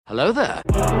Hello there.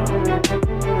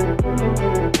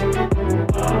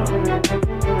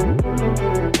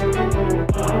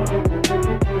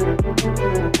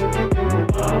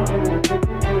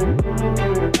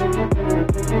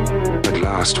 At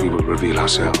last we will reveal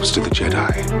ourselves to the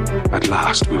Jedi. At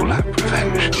last we will have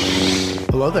revenge.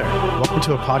 Hello there. Welcome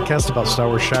to a podcast about Star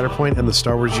Wars Shatterpoint and the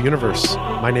Star Wars universe.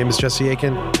 My name is Jesse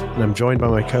Aiken, and I'm joined by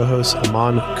my co-host,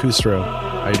 Aman Khusro.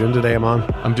 How are you doing today, Aman?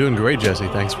 I'm doing great, Jesse.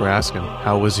 Thanks for asking.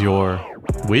 How was your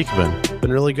week been?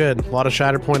 Been really good. A lot of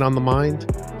Shatterpoint on the mind,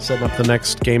 setting up the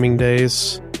next gaming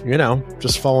days. You know,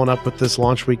 just following up with this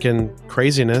launch weekend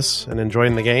craziness and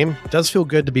enjoying the game. It does feel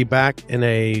good to be back in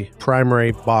a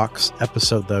primary box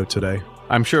episode, though, today.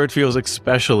 I'm sure it feels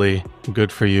especially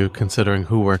good for you considering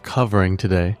who we're covering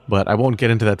today, but I won't get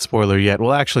into that spoiler yet.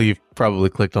 Well, actually, you've probably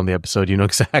clicked on the episode. You know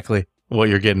exactly what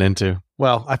you're getting into.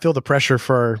 Well, I feel the pressure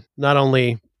for not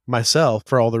only myself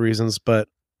for all the reasons, but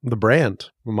the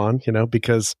brand, Aman,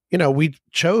 because, we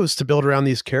chose to build around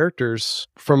these characters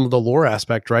from the lore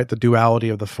aspect, right? The duality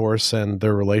of the Force and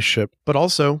their relationship. But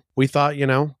also, we thought,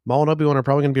 Maul and Obi-Wan are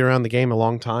probably going to be around the game a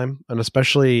long time, and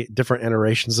especially different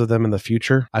iterations of them in the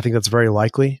future. I think that's very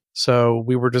likely. So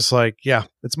we were just like, yeah,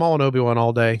 it's Maul and Obi-Wan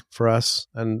all day for us.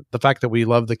 And the fact that we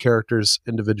love the characters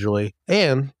individually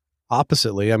and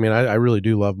oppositely, I really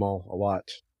do love Maul a lot.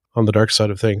 On the dark side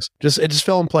of things. It just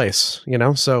fell in place,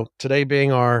 So today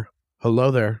being our Hello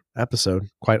There episode,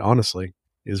 quite honestly,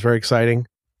 is very exciting,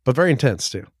 but very intense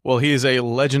too. Well, he is a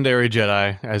legendary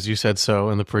Jedi, as you said so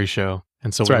in the pre-show.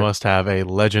 And so That's we right. must have a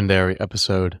legendary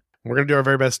episode. We're going to do our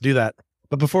very best to do that.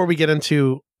 But before we get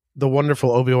into the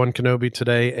wonderful Obi-Wan Kenobi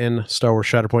today in Star Wars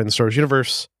Shatterpoint and the Star Wars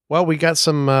universe, well, we got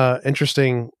some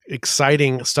interesting,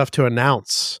 exciting stuff to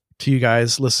announce to you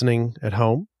guys listening at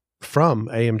home. From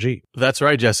AMG. That's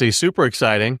right, Jesse. Super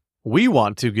exciting. We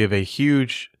want to give a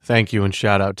huge thank you and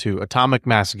shout out to Atomic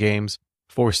Mass Games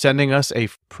for sending us a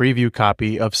preview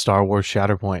copy of Star Wars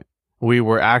Shatterpoint. We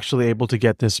were actually able to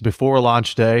get this before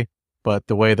launch day, but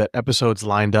the way that episodes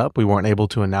lined up, we weren't able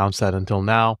to announce that until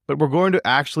now. But we're going to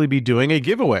actually be doing a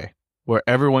giveaway where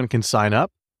everyone can sign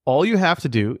up. All you have to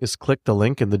do is click the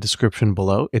link in the description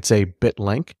below. It's a bit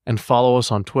link, and follow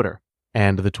us on Twitter.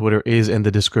 And the Twitter is in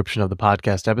the description of the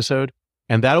podcast episode.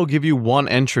 And that'll give you one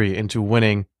entry into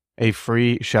winning a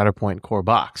free Shatterpoint core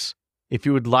box. If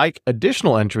you would like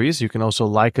additional entries, you can also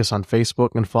like us on Facebook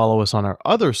and follow us on our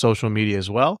other social media as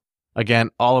well.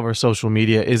 Again, all of our social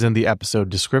media is in the episode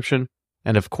description.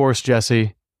 And of course,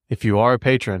 Jesse, if you are a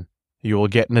patron, you will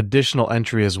get an additional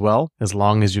entry as well, as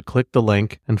long as you click the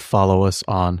link and follow us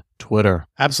on Twitter.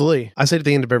 Absolutely. I say at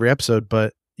the end of every episode,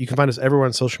 but you can find us everywhere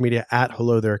on social media at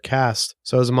Hello There Cast.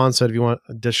 So as Aman said, if you want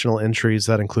additional entries,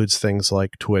 that includes things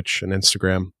like Twitch and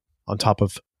Instagram, on top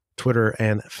of Twitter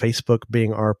and Facebook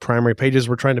being our primary pages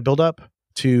we're trying to build up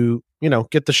to,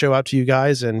 get the show out to you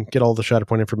guys and get all the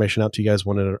Shatterpoint information out to you guys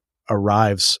when it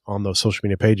arrives on those social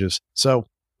media pages. So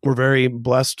we're very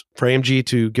blessed for AMG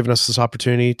to giving us this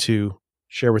opportunity to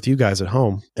share with you guys at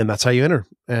home. And that's how you enter.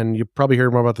 And you'll probably hear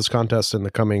more about this contest in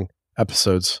the coming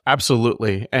episodes.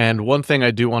 Absolutely. And one thing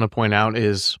I do want to point out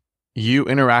is you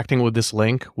interacting with this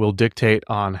link will dictate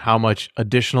on how much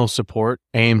additional support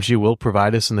AMG will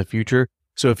provide us in the future.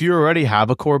 So if you already have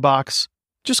a core box,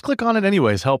 just click on it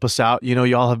anyways. Help us out.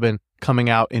 Y'all have been coming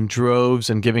out in droves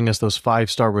and giving us those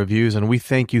 5-star reviews, and we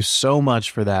thank you so much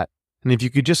for that. And if you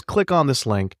could just click on this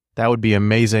link, that would be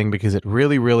amazing because it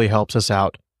really, really helps us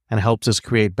out and helps us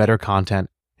create better content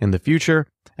in the future.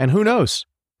 And who knows?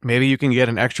 Maybe you can get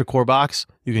an extra core box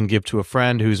you can give to a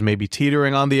friend who's maybe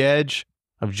teetering on the edge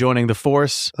of joining the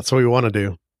Force. That's what we want to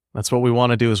do. That's what we want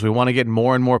to do, is we want to get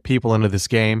more and more people into this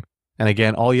game. And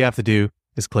again, all you have to do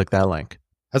is click that link.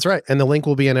 That's right. And the link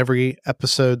will be in every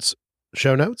episode's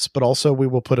show notes, but also we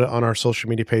will put it on our social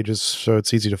media pages so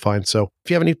it's easy to find. So if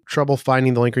you have any trouble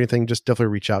finding the link or anything, just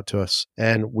definitely reach out to us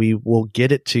and we will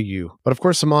get it to you. But of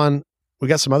course, Aman, we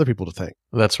got some other people to thank.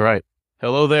 That's right.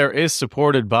 Hello There is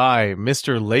supported by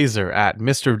Mr. Laser at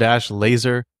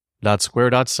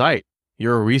mr-laser.square.site.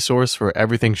 You're a resource for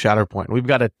everything Shatterpoint. We've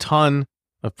got a ton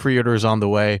of pre-orders on the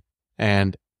way,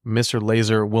 and Mr.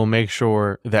 Laser will make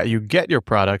sure that you get your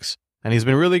products. And he's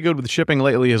been really good with shipping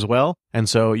lately as well. And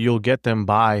so you'll get them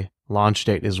by launch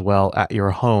date as well at your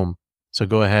home. So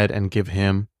go ahead and give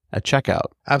him a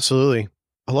checkout. Absolutely.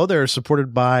 Hello There is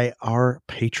supported by our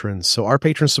patrons. So our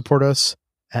patrons support us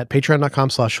at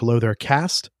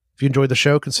patreon.com/HelloThereCast. If you enjoyed the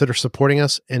show, consider supporting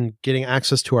us and getting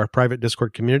access to our private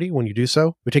Discord community when you do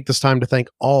so. We take this time to thank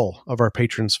all of our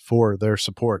patrons for their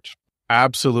support.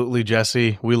 Absolutely,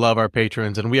 Jesse. We love our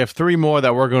patrons. And we have 3 more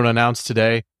that we're going to announce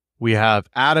today. We have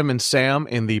Adam and Sam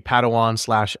in the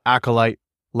Padawan/Acolyte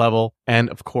level, and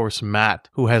of course, Matt,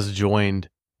 who has joined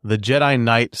the Jedi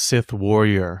Knight Sith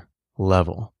Warrior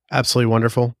level. Absolutely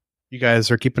wonderful. You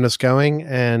guys are keeping us going,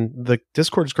 and the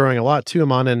Discord's growing a lot too,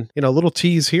 Amon. And, a little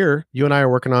tease here. You and I are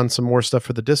working on some more stuff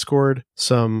for the Discord,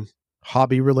 some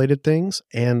hobby-related things,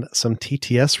 and some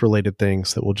TTS-related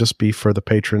things that will just be for the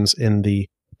patrons in the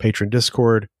patron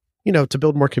Discord, to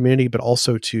build more community, but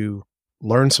also to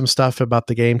learn some stuff about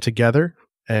the game together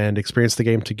and experience the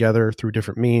game together through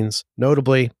different means,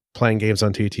 notably playing games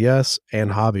on TTS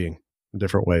and hobbying in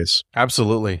different ways.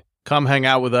 Absolutely. Come hang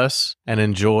out with us and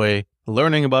enjoy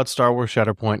learning about Star Wars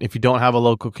Shatterpoint. If you don't have a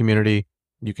local community,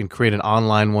 you can create an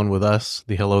online one with us.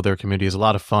 The Hello There community is a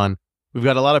lot of fun. We've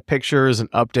got a lot of pictures and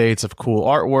updates of cool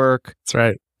artwork. That's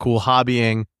right. Cool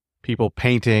hobbying, people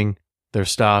painting their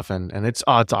stuff, and it's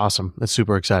awesome. It's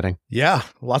super exciting. Yeah,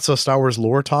 lots of Star Wars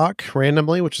lore talk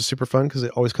randomly, which is super fun because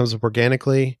it always comes up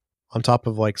organically on top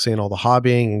of seeing all the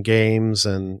hobbying and games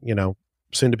and,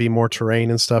 soon to be more terrain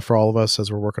and stuff for all of us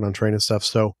as we're working on terrain and stuff.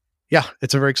 So yeah,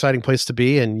 it's a very exciting place to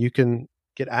be, and you can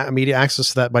get immediate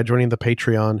access to that by joining the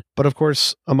Patreon. But of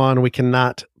course, Amon, we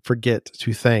cannot forget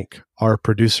to thank our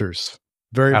producers.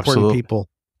 Very important people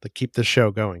that keep this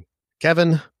show going.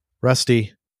 Kevin,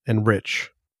 Rusty, and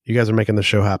Rich. You guys are making the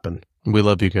show happen. We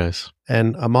love you guys.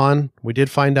 And Amon, we did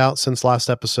find out since last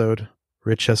episode,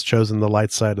 Rich has chosen the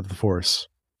light side of the Force.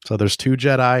 So there's 2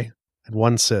 Jedi and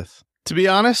 1 Sith. To be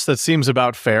honest, that seems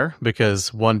about fair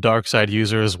because 1 dark side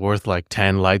user is worth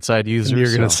 10 light side users. And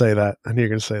you're going to say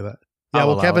that. Yeah,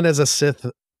 well, Kevin is a Sith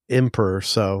Emperor,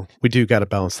 so we do got to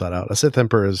balance that out. A Sith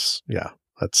Emperor is,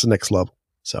 that's the next level.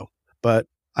 So, but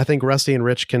I think Rusty and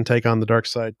Rich can take on the dark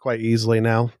side quite easily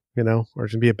now, or it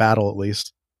can be a battle at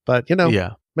least. But,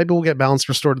 maybe we'll get balance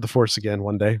restored to the Force again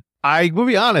one day. I will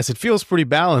be honest, it feels pretty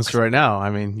balanced right now. I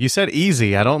mean, you said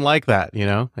easy. I don't like that,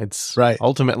 It's right.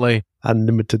 Ultimately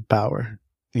unlimited power.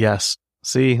 Yes.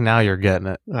 See, now you're getting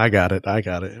it. I got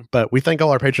it. But we thank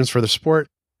all our patrons for their support.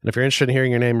 And if you're interested in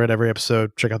hearing your name read every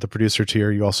episode, check out the producer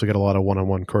tier. You also get a lot of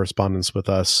one-on-one correspondence with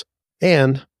us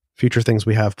and future things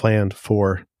we have planned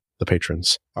for the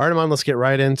patrons. All right, Amon, let's get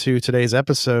right into today's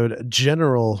episode.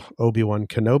 General Obi-Wan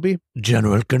Kenobi.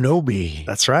 General Kenobi.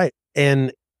 That's right.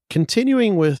 And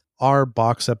continuing with our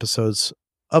box episodes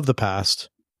of the past,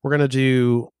 we're going to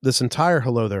do this entire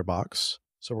Hello There box.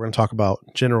 So we're going to talk about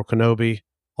General Kenobi,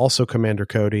 also Commander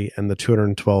Cody, and the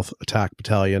 212th Attack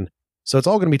Battalion. So it's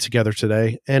all going to be together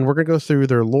today, and we're going to go through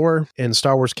their lore in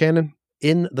Star Wars canon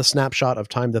in the snapshot of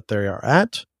time that they are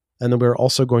at, and then we're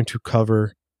also going to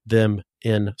cover them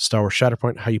in Star Wars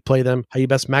Shatterpoint, how you play them, how you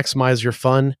best maximize your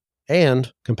fun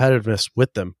and competitiveness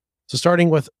with them. So starting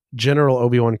with General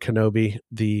Obi-Wan Kenobi,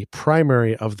 the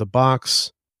primary of the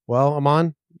box. Well,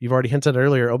 Amon, you've already hinted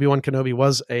earlier, Obi-Wan Kenobi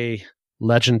was a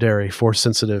legendary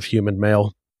Force-sensitive human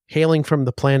male, hailing from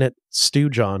the planet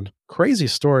Stujon. Crazy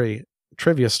story,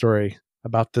 trivia story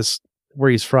about this, where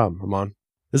he's from, Amon.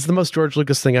 This is the most George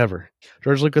Lucas thing ever.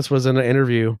 George Lucas was in an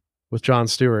interview with Jon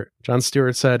Stewart. Jon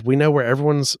Stewart said, we know where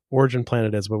everyone's origin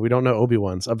planet is, but we don't know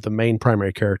Obi-Wan's, of the main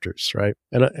primary characters, right?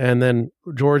 And then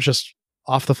George just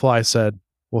off the fly said,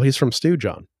 well, he's from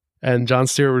Stujon. And Jon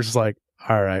Stewart was just like,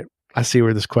 all right, I see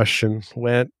where this question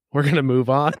went. We're going to move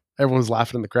on. Everyone's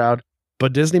laughing in the crowd.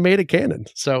 But Disney made it canon.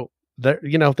 So, there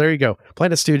you go.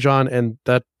 Planet Stujon, and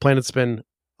that planet's been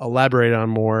elaborated on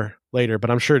more later.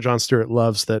 But I'm sure Jon Stewart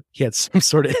loves that he had some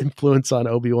sort of influence on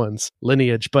Obi-Wan's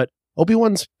lineage. But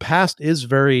Obi-Wan's past is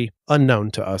very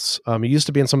unknown to us. He used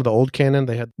to be in some of the old canon.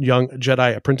 They had young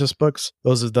Jedi apprentice books.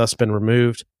 Those have thus been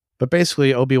removed. But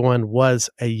basically, Obi-Wan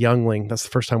was a youngling. That's the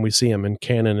first time we see him in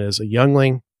canon as a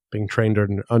youngling, being trained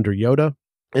under Yoda.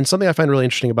 And something I find really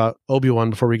interesting about Obi-Wan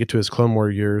before we get to his Clone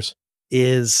War years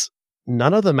is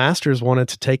none of the masters wanted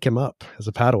to take him up as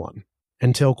a Padawan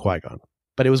until Qui-Gon.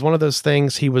 But it was one of those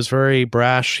things, he was very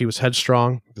brash, he was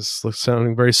headstrong. This looks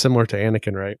sounding very similar to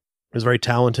Anakin, right? He was very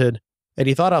talented, and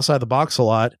he thought outside the box a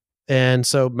lot. And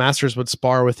so masters would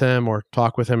spar with him or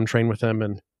talk with him and train with him,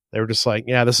 and they were just like,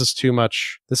 yeah, this is too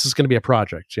much. This is going to be a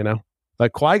project,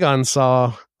 But Qui-Gon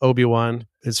saw Obi-Wan,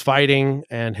 his fighting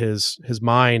and his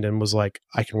mind, and was like,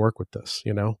 I can work with this,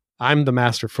 I'm the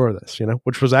master for this,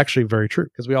 which was actually very true,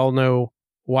 because we all know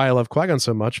why I love Qui-Gon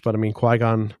so much. But I mean,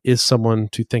 Qui-Gon is someone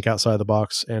to think outside the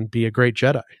box and be a great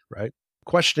Jedi, right?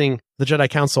 Questioning the Jedi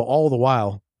Council all the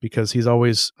while, because he's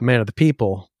always a man of the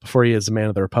people before he is a man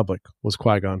of the Republic, was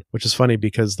Qui-Gon, which is funny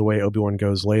because the way Obi-Wan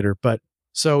goes later. But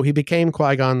so he became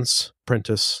Qui-Gon's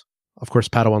apprentice, of course,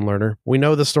 Padawan learner. We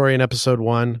know the story in episode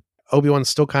 1. Obi-Wan's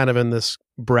still kind of in this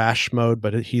brash mode,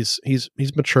 but he's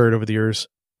matured over the years.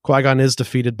 Qui-Gon is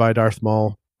defeated by Darth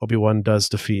Maul. Obi-Wan does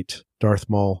defeat Darth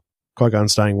Maul.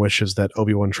 Qui-Gon's dying wish is that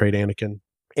Obi-Wan trade Anakin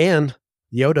And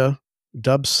Yoda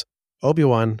dubs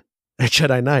Obi-Wan a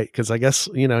Jedi Knight because I guess,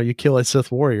 you kill a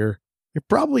Sith warrior, you're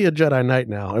probably a Jedi Knight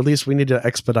now. At least we need to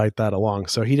expedite that along.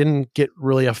 So he didn't get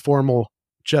really a formal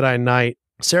Jedi Knight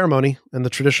ceremony in the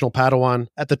traditional Padawan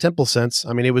at the temple sense.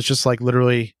 I mean, it was just like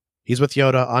literally he's with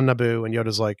Yoda on Naboo and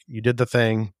Yoda's like, you did the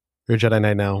thing. You're a Jedi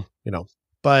Knight now,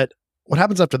 But what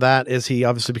happens after that is he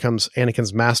obviously becomes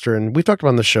Anakin's master. And we've talked about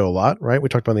on the show a lot, right? We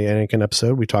talked about the Anakin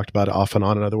episode. We talked about it off and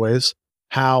on in other ways.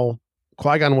 How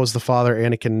Qui-Gon was the father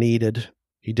Anakin needed.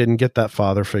 He didn't get that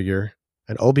father figure.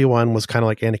 And Obi-Wan was kind of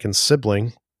like Anakin's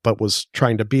sibling, but was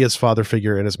trying to be his father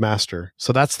figure and his master.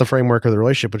 So that's the framework of the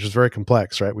relationship, which is very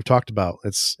complex, right? We talked about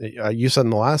it's. You said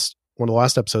in one of the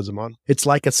last episodes I'm on, it's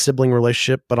like a sibling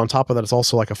relationship, but on top of that, it's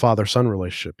also like a father-son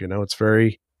relationship. It's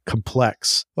very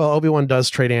complex. Well, Obi-Wan does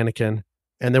trade Anakin,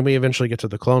 and then we eventually get to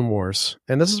the Clone Wars,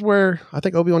 and this is where I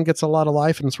think Obi-Wan gets a lot of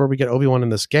life, and it's where we get Obi-Wan in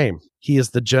this game. He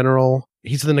is the general.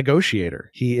 He's the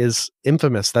negotiator. He is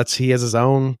infamous. He has his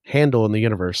own handle in the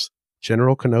universe.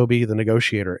 General Kenobi, the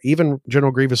negotiator. Even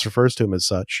General Grievous refers to him as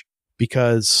such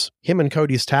because him and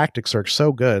Cody's tactics are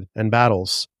so good in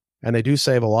battles, and they do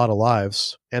save a lot of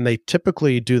lives, and they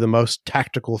typically do the most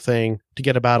tactical thing to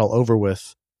get a battle over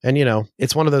with. And,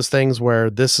 it's one of those things where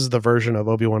this is the version of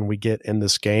Obi-Wan we get in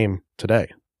this game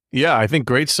today. Yeah, I think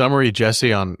great summary,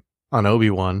 Jesse, on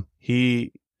Obi-Wan.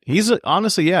 He's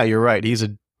honestly, yeah, you're right. He's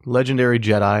a legendary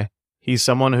Jedi. He's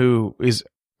someone who is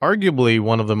arguably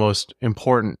one of the most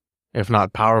important, if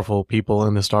not powerful, people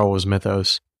in the Star Wars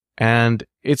mythos. And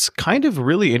it's kind of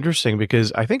really interesting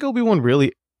because I think Obi-Wan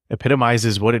really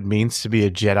epitomizes what it means to be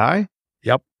a Jedi.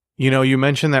 Yep. You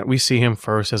mentioned that we see him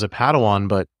first as a Padawan,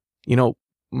 but,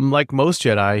 like most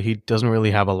Jedi, he doesn't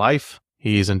really have a life.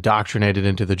 He's indoctrinated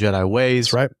into the Jedi ways.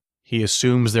 That's right. He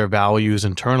assumes their values,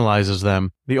 internalizes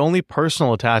them. The only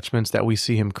personal attachments that we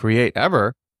see him create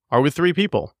ever are with three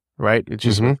people, right? It's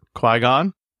just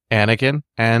Qui-Gon, Anakin,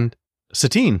 and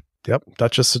Satine. Yep,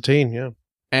 Duchess Satine, yeah.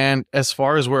 And as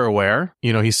far as we're aware,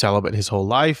 he's celibate his whole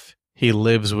life. He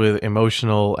lives with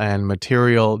emotional and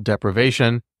material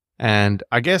deprivation. And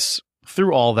I guess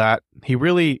through all that, he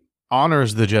really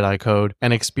honors the Jedi Code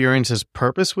and experiences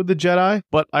purpose with the Jedi.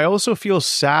 But I also feel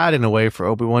sad in a way for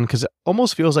Obi-Wan because it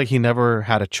almost feels like he never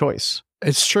had a choice.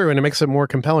 It's true, and it makes it more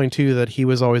compelling, too, that he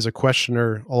was always a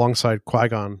questioner alongside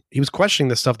Qui-Gon. He was questioning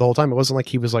this stuff the whole time. It wasn't like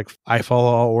he was like, I follow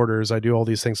all orders, I do all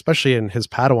these things, especially in his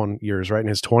Padawan years, right, in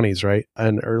his 20s, right,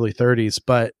 and early 30s.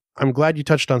 But I'm glad you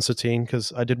touched on Satine,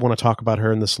 because I did want to talk about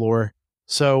her in this lore.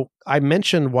 So I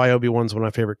mentioned why Obi-Wan's one of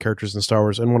my favorite characters in Star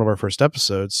Wars in one of our first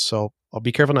episodes, so I'll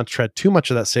be careful not to tread too much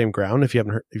of that same ground if you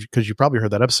haven't heard, because you probably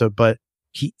heard that episode, but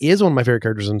he is one of my favorite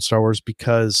characters in Star Wars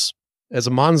because, as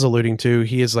Amon's alluding to,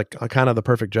 he is like a kind of the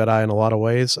perfect Jedi in a lot of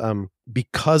ways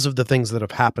because of the things that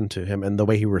have happened to him and the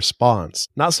way he responds.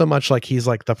 Not so much like he's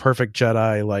like the perfect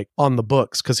Jedi like on the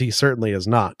books, because he certainly is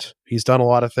not. He's done a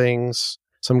lot of things,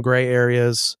 some gray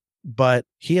areas, but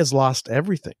he has lost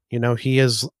everything. He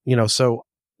is, so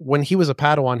when he was a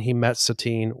Padawan, he met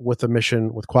Satine with a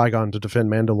mission with Qui-Gon to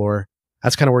defend Mandalore.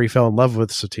 That's kind of where he fell in love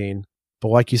with Satine. But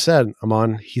like you said,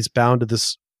 Amon, he's bound to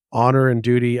this honor and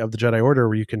duty of the Jedi Order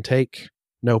where you can take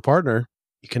no partner,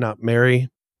 you cannot marry.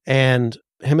 And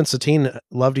him and Satine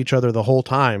loved each other the whole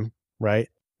time, right?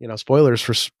 Spoilers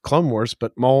for Clone Wars,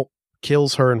 but Maul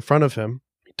kills her in front of him.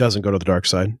 He doesn't go to the dark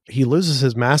side. He loses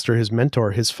his master, his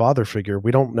mentor, his father figure.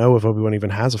 We don't know if Obi-Wan even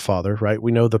has a father, right?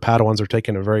 We know the Padawans are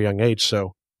taken at a very young age,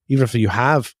 so even if you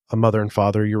have a mother and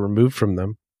father, you're removed from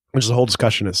them, which is a whole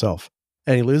discussion itself.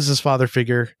 And he loses his father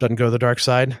figure, doesn't go to the dark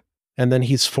side. And then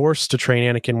he's forced to train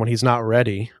Anakin when he's not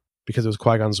ready because it was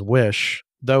Qui-Gon's wish,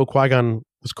 though Qui-Gon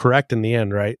was correct in the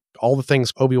end, right? All the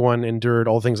things Obi-Wan endured,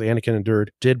 all the things Anakin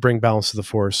endured did bring balance to the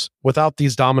Force. Without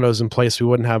these dominoes in place, we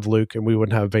wouldn't have Luke and we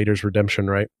wouldn't have Vader's redemption,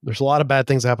 right? There's a lot of bad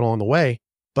things that happen along the way,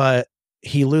 but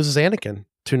he loses Anakin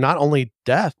to not only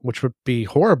death, which would be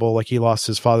horrible, like he lost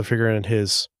his father figure and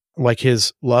his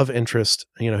love interest,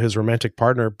 his romantic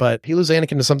partner, but he loses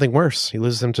Anakin to something worse. He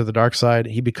loses him to the dark side.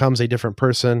 He becomes a different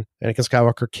person. Anakin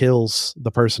Skywalker kills the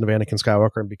person of Anakin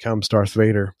Skywalker and becomes Darth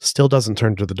Vader. Still doesn't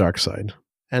turn to the dark side.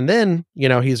 And then,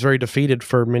 he's very defeated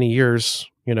for many years,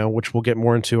 which we'll get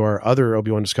more into our other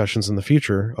Obi-Wan discussions in the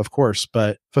future, of course,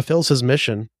 but fulfills his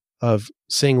mission of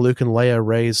seeing Luke and Leia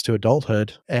raised to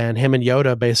adulthood, and him and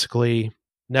Yoda basically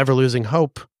never losing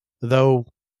hope, though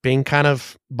being kind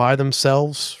of by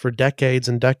themselves for decades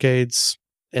and decades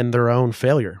in their own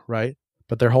failure, right?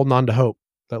 But they're holding on to hope,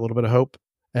 that little bit of hope.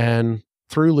 And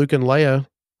through Luke and Leia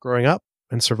growing up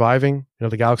and surviving,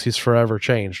 the galaxy's forever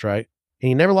changed, right? And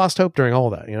he never lost hope during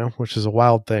all that, which is a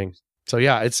wild thing. So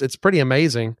yeah, it's pretty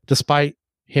amazing. Despite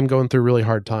him going through really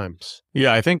hard times.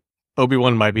 Yeah, I think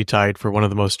Obi-Wan might be tied for one of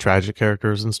the most tragic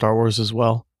characters in Star Wars as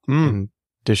well. In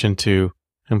addition to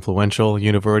influential,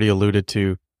 you've already alluded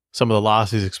to some of the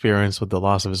loss he's experienced with the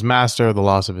loss of his master, the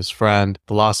loss of his friend,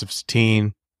 the loss of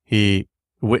Satine. He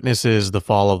witnesses the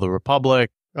fall of the Republic.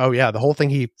 Oh, yeah, the whole thing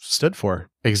he stood for.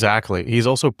 Exactly. He's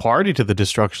also party to the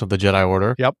destruction of the Jedi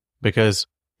Order. Yep. Because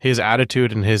his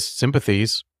attitude and his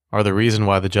sympathies are the reason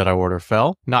why the Jedi Order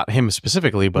fell. Not him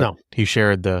specifically, but he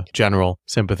shared the general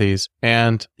sympathies.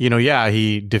 And,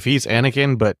 he defeats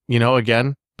Anakin, but,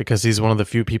 again, because he's one of the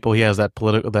few people he has that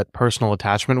personal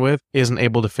attachment with, isn't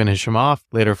able to finish him off.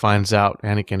 Later finds out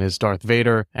Anakin is Darth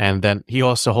Vader, and then he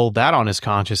has to hold that on his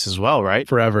conscience as well, right?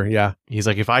 Forever, yeah. He's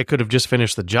like, if I could have just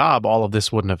finished the job, all of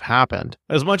this wouldn't have happened.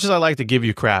 As much as I like to give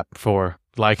you crap for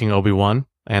liking Obi-Wan,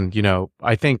 and,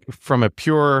 I think from a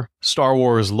pure Star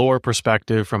Wars lore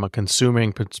perspective, from a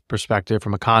consuming perspective,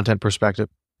 from a content perspective,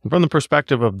 and from the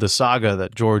perspective of the saga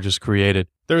that George has created,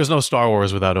 there is no Star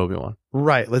Wars without Obi-Wan.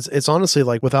 Right. It's honestly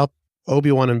like without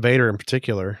Obi-Wan and Vader in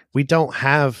particular, we don't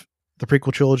have the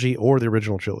prequel trilogy or the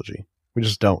original trilogy. We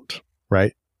just don't,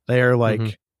 right? They are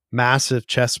like massive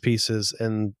chess pieces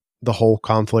in the whole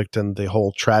conflict and the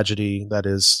whole tragedy that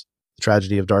is the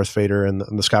tragedy of Darth Vader and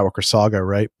the Skywalker saga,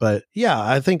 right? But yeah,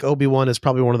 I think Obi-Wan is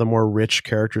probably one of the more rich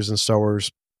characters in Star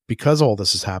Wars because all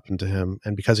this has happened to him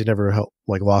and because he never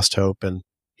lost hope. And,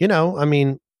 he's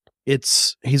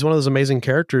one of those amazing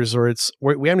characters, or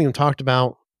we haven't even talked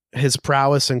about his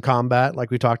prowess in combat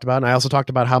like we talked about. And I also talked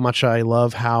about how much I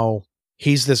love how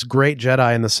he's this great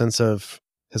Jedi in the sense of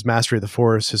his mastery of the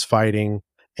Force, his fighting,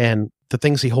 and the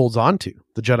things he holds on to,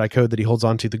 the Jedi code that he holds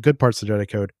on to, the good parts of the Jedi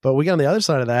code. But we get on the other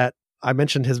side of that, I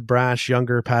mentioned his brash,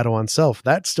 younger Padawan self.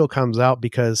 That still comes out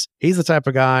because he's the type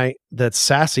of guy that's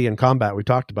sassy in combat. We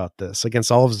talked about this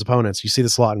against all of his opponents. You see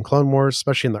this a lot in Clone Wars,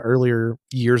 especially in the earlier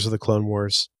years of the Clone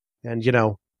Wars. And,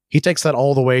 he takes that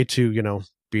all the way to,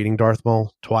 beating Darth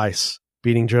Maul twice,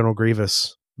 beating General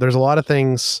Grievous. There's a lot of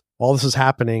things. All this is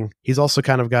happening. He's also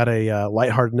kind of got a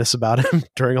lightheartedness about him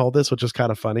during all this, which is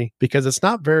kind of funny because it's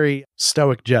not very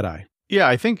stoic Jedi. Yeah,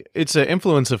 I think it's an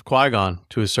influence of Qui-Gon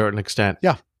to a certain extent.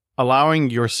 Yeah. Allowing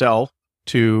yourself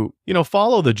to,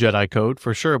 follow the Jedi code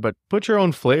for sure, but put your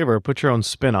own flavor, put your own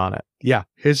spin on it. Yeah.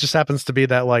 His just happens to be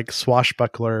that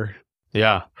swashbuckler,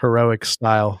 heroic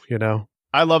style,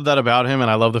 I love that about him, and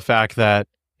I love the fact that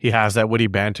he has that witty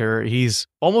banter. He's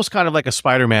almost kind of like a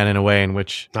Spider-Man in a way in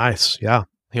which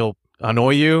he'll annoy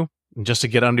you just to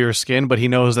get under your skin, but he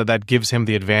knows that gives him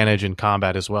the advantage in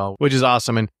combat as well, which is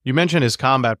awesome. And you mentioned his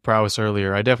combat prowess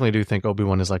earlier. I definitely do think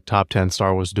Obi-Wan is like top 10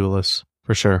 Star Wars duelists.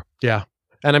 For sure. Yeah.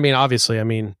 And obviously,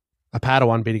 a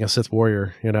Padawan beating a Sith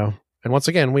warrior, And once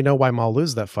again, we know why Maul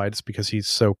loses that fight. It's because he's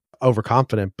so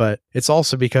overconfident, but it's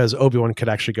also because Obi-Wan could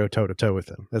actually go toe-to-toe with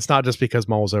him. It's not just because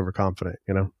Maul was overconfident,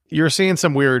 You're seeing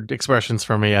some weird expressions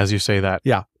from me as you say that.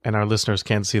 Yeah. And our listeners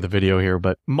can't see the video here,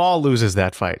 but Maul loses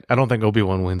that fight. I don't think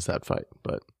Obi-Wan wins that fight,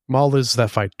 but Maul loses that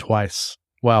fight twice.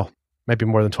 Well, maybe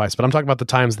more than twice, but I'm talking about the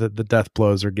times that the death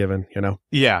blows are given,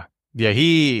 Yeah. Yeah,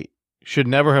 he should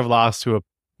never have lost to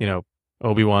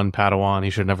Obi-Wan Padawan. He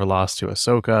should never lost to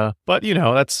Ahsoka. But,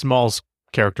 that's Maul's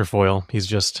character foil. He's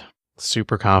just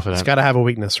super confident. He's got to have a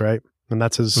weakness, right? And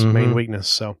that's his main weakness.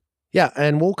 So, yeah.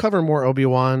 And we'll cover more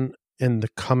Obi-Wan in the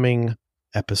coming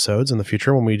episodes in the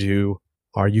future when we do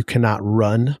our You Cannot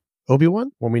Run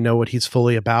Obi-Wan, when we know what he's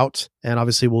fully about. And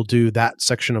obviously we'll do that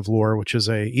section of lore, which is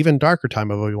a even darker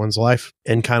time of Obi-Wan's life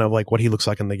and kind of like what he looks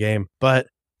like in the game. But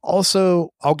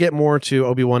also, I'll get more to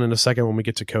Obi-Wan in a second when we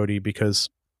get to Cody because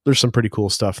there's some pretty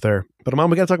cool stuff there. But Mom,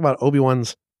 we got to talk about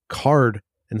Obi-Wan's card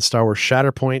in Star Wars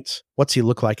Shatterpoint. What's he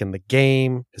look like in the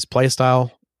game? His playstyle.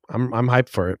 I'm hyped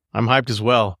for it. I'm hyped as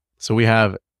well. So we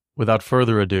have, without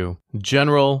further ado,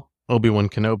 General Obi-Wan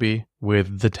Kenobi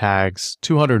with the tags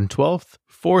 212th,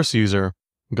 Force User,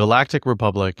 Galactic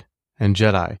Republic, and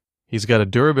Jedi. He's got a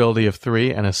durability of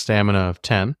 3 and a stamina of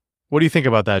 10. What do you think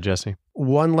about that, Jesse?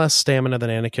 1 less stamina than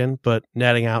Anakin, but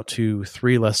netting out to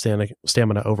 3 less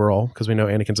stamina overall, because we know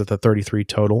Anakin's at the 33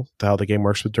 total, how the game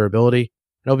works with durability.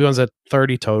 And Obi-Wan's at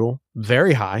 30 total.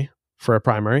 Very high for a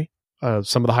primary.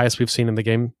 Some of the highest we've seen in the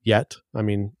game yet.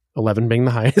 11 being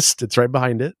the highest. It's right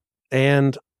behind it.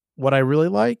 And what I really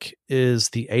like is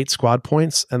the 8 squad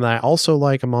points. And I also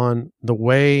like them on the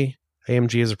way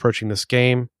AMG is approaching this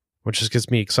game, which just gets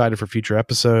me excited for future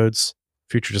episodes,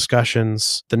 future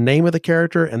discussions. The name of the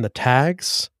character and the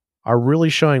tags are really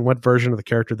showing what version of the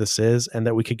character this is and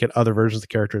that we could get other versions of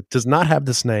the character. It does not have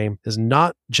this name, is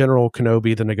not General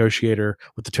Kenobi, the negotiator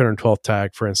with the 212th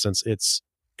tag, for instance. It's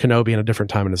Kenobi in a different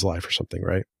time in his life or something,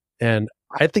 right? And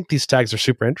I think these tags are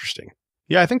super interesting.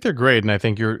 Yeah, I think they're great, and I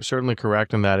think you're certainly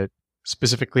correct in that it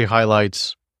specifically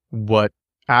highlights what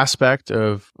aspect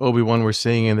of Obi-Wan we're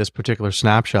seeing in this particular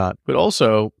snapshot, but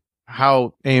also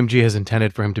how AMG has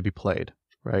intended for him to be played,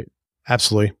 right?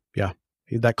 Absolutely. Yeah.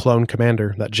 He's that clone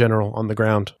commander, that general on the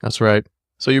ground. That's right.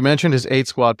 So you mentioned his 8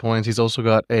 squad points. He's also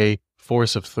got a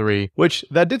force of 3, which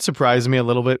that did surprise me a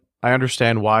little bit. I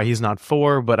understand why he's not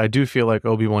 4, but I do feel like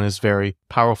Obi-Wan is very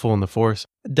powerful in the force.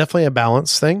 Definitely a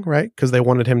balance thing, right? Because they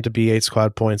wanted him to be 8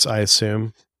 squad points, I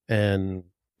assume, and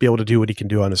be able to do what he can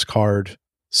do on his card.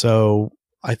 So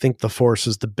I think the force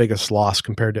is the biggest loss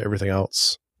compared to everything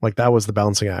else. Like, that was the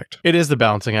balancing act. It is the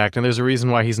balancing act, and there's a reason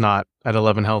why he's not at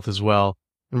 11 health as well.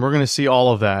 And we're going to see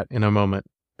all of that in a moment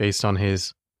based on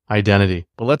his identity.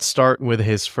 But let's start with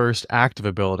his first active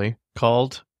ability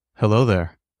called Hello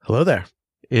There. Hello there.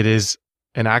 It is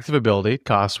an active ability,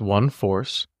 costs 1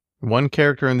 force. 1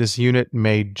 character in this unit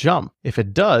may jump. If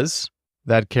it does,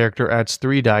 that character adds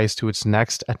 3 dice to its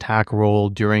next attack roll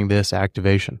during this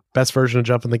activation. Best version of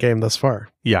jump in the game thus far.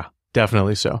 Yeah,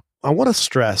 definitely so. I want to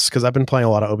stress, because I've been playing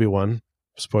a lot of Obi-Wan,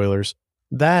 spoilers,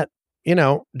 that,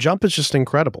 jump is just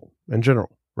incredible in general,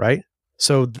 right?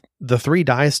 So the 3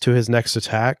 dice to his next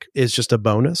attack is just a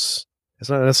bonus. It's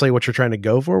not necessarily what you're trying to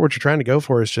go for. What you're trying to go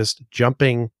for is just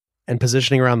jumping and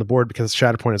positioning around the board, because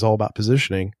Shatterpoint is all about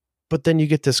positioning. But then you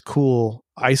get this cool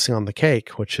icing on the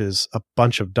cake, which is a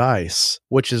bunch of dice,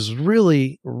 which is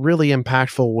really, really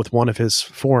impactful with one of his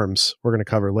forms we're going to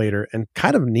cover later, and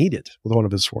kind of needed with one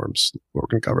of his forms we're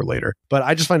going to cover later. But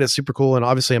I just find it super cool. And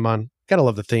obviously, gotta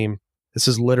love the theme. This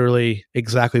is literally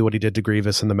exactly what he did to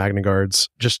Grievous and the Magna Guards.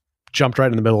 Just jumped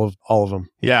right in the middle of all of them.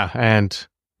 Yeah, and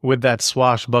with that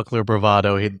swashbuckler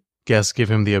bravado, he'd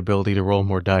give him the ability to roll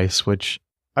more dice, which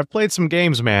I've played some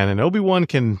games, man, and Obi-Wan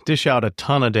can dish out a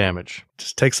ton of damage.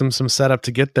 Just takes him some setup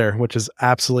to get there, which is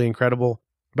absolutely incredible.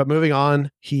 But moving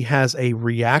on, he has a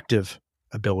reactive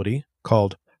ability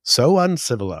called So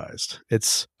Uncivilized.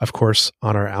 It's, of course,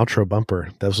 on our outro bumper.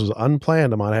 This was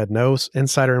unplanned. I had no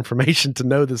insider information to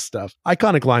know this stuff.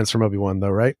 Iconic lines from Obi-Wan,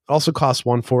 though, right? Also costs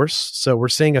 1 force, so we're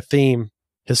seeing a theme.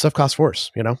 His stuff costs force,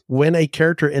 When a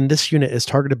character in this unit is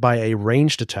targeted by a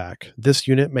ranged attack, this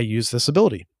unit may use this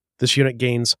ability. This unit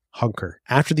gains Hunker.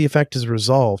 After the effect is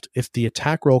resolved, if the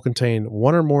attack roll contained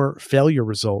 1 or more failure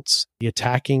results, the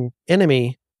attacking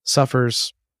enemy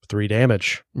suffers 3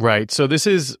 damage. Right. So this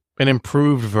is an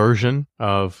improved version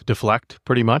of Deflect,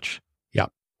 pretty much. Yeah.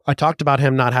 I talked about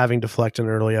him not having Deflect in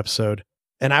an early episode,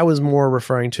 and I was more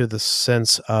referring to the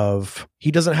sense of he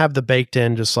doesn't have the baked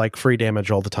in just like free damage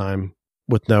all the time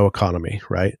with no economy,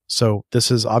 right? So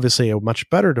this is obviously a much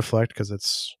better Deflect because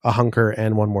it's a Hunker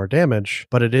and 1 more damage,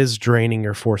 but it is draining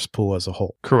your force pool as a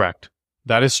whole. Correct.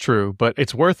 That is true, but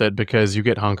it's worth it because you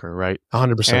get Hunker, right?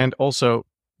 100%. And also,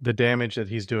 the damage that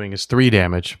he's doing is 3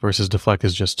 damage versus Deflect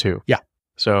is just 2. Yeah.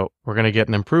 So we're going to get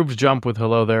an improved jump with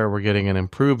Hello There. We're getting an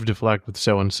improved Deflect with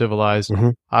So Uncivilized.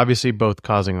 Mm-hmm. Obviously, both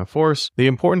causing a force. The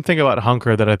important thing about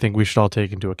Hunker that I think we should all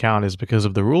take into account is because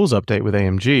of the rules update with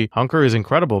AMG, Hunker is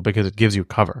incredible because it gives you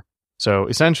cover. So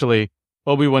essentially,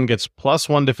 Obi-Wan gets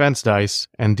 +1 defense dice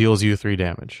and deals you 3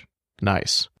 damage.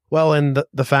 Nice. Well, and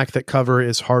the fact that cover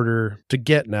is harder to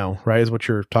get now, right, is what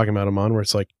you're talking about, Amon, where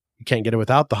it's like you can't get it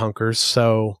without the Hunkers.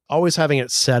 So always having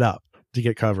it set up to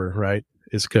get cover, right,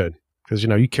 is good. Because,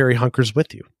 you carry Hunkers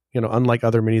with you, unlike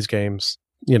other minis games,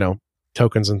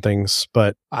 tokens and things.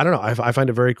 But I don't know. I find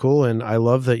it very cool. And I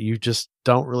love that you just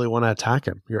don't really want to attack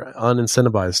him. You're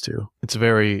unincentivized to. It's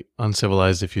very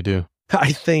uncivilized if you do.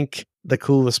 I think the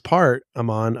coolest part,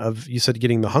 Amon, of you said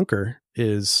getting the Hunker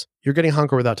is you're getting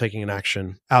Hunker without taking an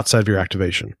action outside of your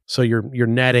activation. So you're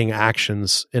netting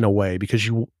actions in a way because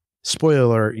spoiler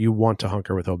alert, you want to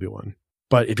Hunker with Obi-Wan.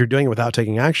 But if you're doing it without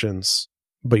taking actions,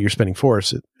 but you're spending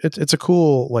force, it's a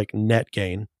cool like net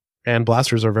gain. And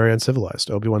blasters are very uncivilized.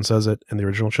 Obi-Wan says it in the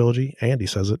original trilogy, and he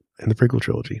says it in the prequel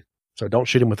trilogy. So don't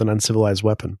shoot him with an uncivilized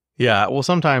weapon. Yeah, well,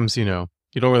 sometimes, you don't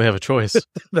really have a choice.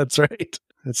 That's right.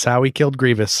 That's how he killed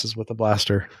Grievous, is with a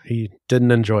blaster. He didn't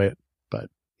enjoy it,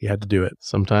 but he had to do it.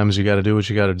 Sometimes you got to do what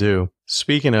you got to do.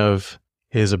 Speaking of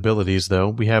his abilities, though,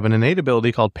 we have an innate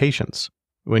ability called Patience.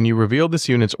 When you reveal this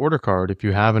unit's order card, if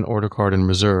you have an order card in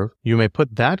reserve, you may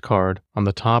put that card on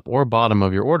the top or bottom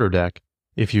of your order deck.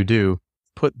 If you do,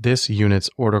 put this unit's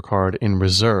order card in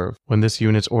reserve. When this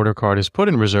unit's order card is put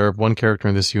in reserve, 1 character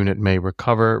in this unit may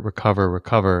recover,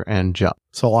 and jump.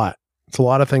 It's a lot. It's a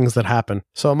lot of things that happen.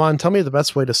 So, Amon, tell me the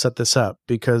best way to set this up,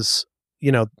 because,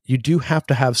 you do have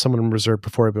to have someone in reserve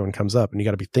before everyone comes up, and you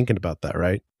got to be thinking about that,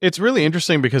 right? It's really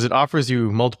interesting because it offers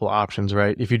you multiple options,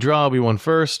 right? If you draw Obi-Wan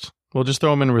first, we'll just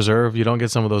throw him in reserve. You don't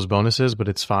get some of those bonuses, but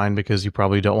it's fine because you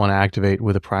probably don't want to activate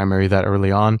with a primary that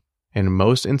early on. in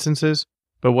most instances.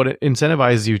 But what it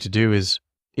incentivizes you to do is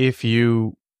if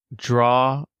you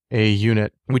draw a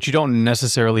unit, which you don't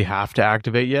necessarily have to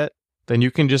activate yet, then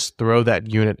you can just throw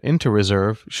that unit into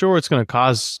reserve. Sure, it's going to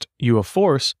cost you a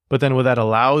force, but then what that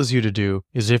allows you to do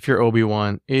is if your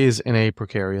Obi-Wan is in a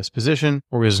precarious position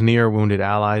or is near wounded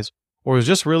allies or is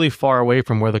just really far away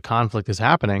from where the conflict is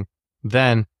happening,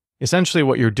 then essentially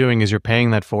what you're doing is you're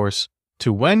paying that force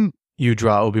to when you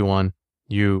draw Obi-Wan,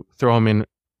 you throw him in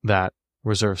that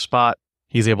reserve spot.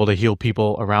 He's able to heal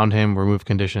people around him, remove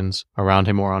conditions around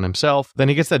him or on himself. Then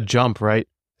he gets that jump, right?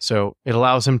 So it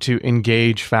allows him to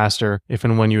engage faster if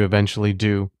and when you eventually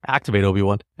do activate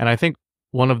Obi-Wan. And I think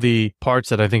one of the parts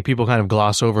that I think people kind of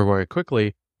gloss over very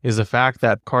quickly is the fact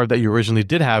that card that you originally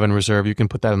did have in reserve, you can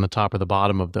put that in the top or the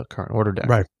bottom of the current order deck.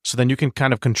 Right. So then you can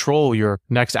kind of control your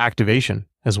next activation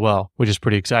as well, which is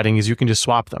pretty exciting, is you can just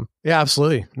swap them. Yeah,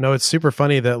 absolutely. No, it's super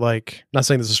funny that, like, not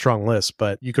saying this is a strong list,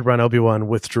 but you could run Obi-Wan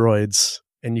with droids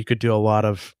and you could do a lot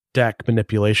of deck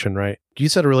manipulation, right? You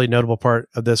said a really notable part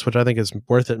of this, which I think is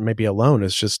worth it maybe alone,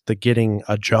 is just the getting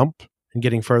a jump and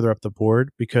getting further up the board,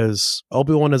 because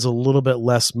Obi-Wan is a little bit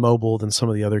less mobile than some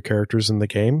of the other characters in the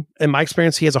game. In my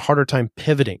experience, he has a harder time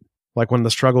pivoting. Like when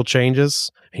the struggle changes,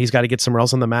 he's got to get somewhere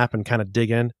else on the map and kind of dig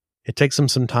in. It takes him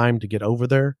some time to get over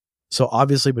there. So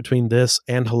obviously between this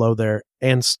and Hello There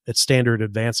and its standard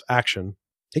advanced action,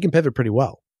 he can pivot pretty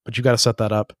well. But you got to set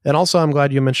that up. And also, I'm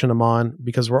glad you mentioned Amon,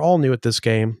 because we're all new at this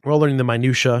game. We're all learning the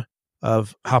minutia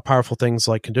of how powerful things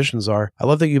like conditions are. I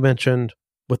love that you mentioned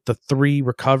with the 3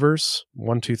 recovers,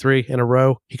 1, 2, 3 in a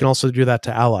row, he can also do that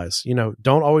to allies. You know,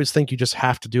 don't always think you just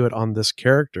have to do it on this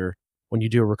character when you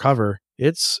do a recover.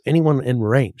 It's anyone in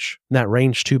range, in that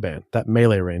range 2 band, that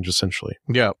melee range, essentially.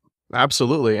 Yeah.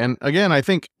 Absolutely. And again, I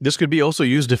think this could be also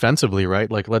used defensively, right?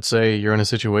 Like, let's say you're in a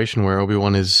situation where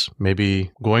Obi-Wan is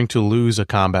maybe going to lose a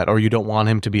combat, or you don't want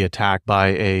him to be attacked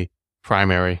by a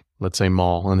primary, let's say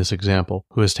Maul in this example,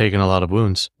 who has taken a lot of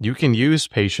wounds. You can use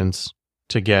patience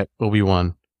to get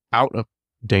Obi-Wan out of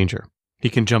danger. He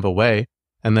can jump away,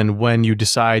 and then when you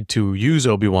decide to use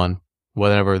Obi-Wan,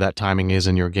 whatever that timing is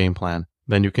in your game plan,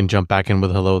 then you can jump back in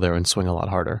with Hello There and swing a lot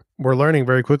harder. We're learning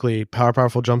very quickly how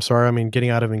powerful jumps are. I mean, getting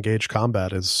out of engaged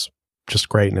combat is just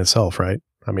great in itself, right?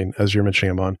 I mean, as you're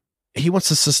mentioning him on, he wants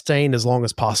to sustain as long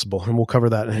as possible, and we'll cover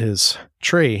that in his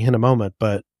tree in a moment,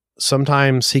 but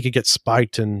sometimes he could get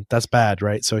spiked, and that's bad,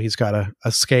 right? So he's got to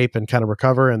escape and kind of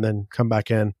recover and then come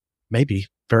back in, maybe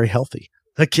very healthy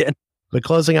again. But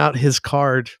closing out his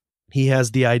card, he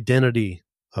has the identity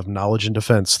of knowledge and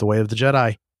defense, the way of the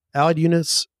Jedi. Allied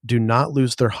units do not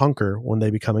lose their hunker when they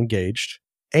become engaged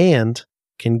and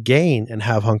can gain and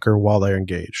have hunker while they're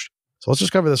engaged. So let's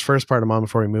just cover this first part, Amon,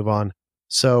 before we move on.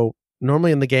 So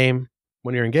normally in the game,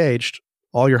 when you're engaged,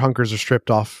 all your hunkers are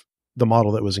stripped off the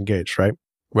model that was engaged, right?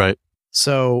 Right.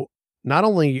 So not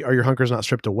only are your hunkers not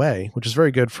stripped away, which is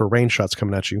very good for range shots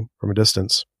coming at you from a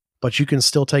distance, but you can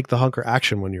still take the hunker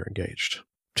action when you're engaged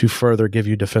to further give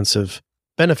you defensive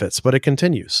benefits. But it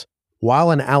continues.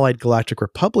 While an allied Galactic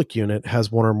Republic unit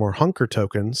has 1 or more hunker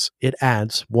tokens, it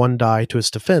adds 1 die to its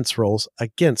defense rolls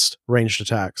against ranged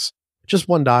attacks. Just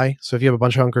 1 die. So if you have a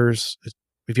bunch of hunkers,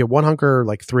 if you have 1 hunker,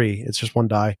 like 3, it's just 1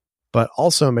 die. But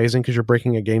also amazing because you're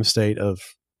breaking a game state of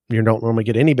you don't normally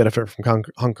get any benefit from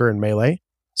hunker and melee.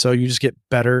 So you just get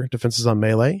better defenses on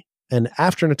melee. And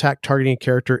after an attack targeting a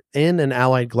character in an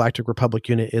allied Galactic Republic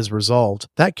unit is resolved,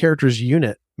 that character's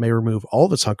unit may remove all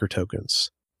of its hunker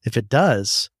tokens. If it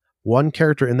does, 1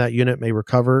 character in that unit may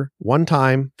recover 1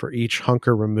 time for each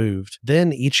hunker removed.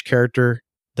 Then each character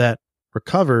that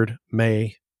recovered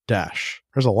may dash.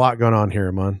 There's a lot going on here,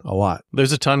 Amon. A lot.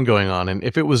 There's a ton going on. And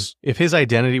if his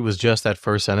identity was just that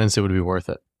first sentence, it would be worth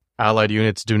it. Allied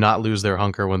units do not lose their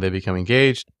hunker when they become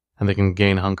engaged, and they can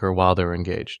gain hunker while they're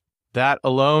engaged. That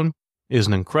alone is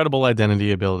an incredible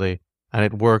identity ability, and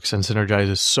it works and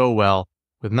synergizes so well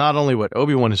with not only what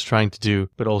Obi-Wan is trying to do,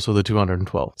 but also the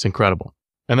 212. It's incredible.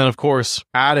 And then, of course,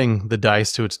 adding the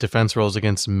dice to its defense rolls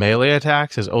against melee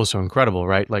attacks is also incredible,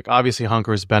 right? Like, obviously,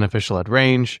 hunker is beneficial at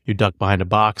range. You duck behind a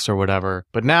box or whatever.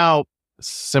 But now,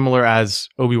 similar as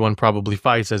Obi-Wan probably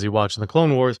fights as he watched in the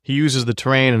Clone Wars, he uses the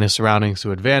terrain and his surroundings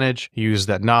to advantage. He uses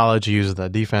that knowledge. He uses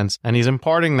that defense. And he's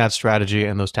imparting that strategy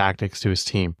and those tactics to his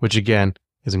team, which, again,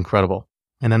 is incredible.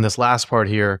 And then this last part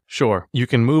here, sure, you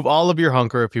can move all of your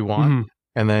hunker if you want.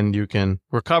 And then you can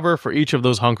recover for each of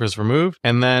those hunkers removed.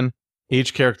 And then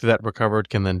each character that recovered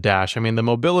can then dash. I mean, the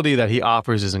mobility that he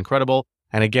offers is incredible.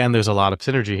 And again, there's a lot of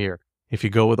synergy here. If you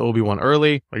go with Obi-Wan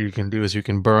early, what you can do is you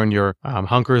can burn your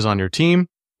hunkers on your team,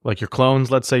 like your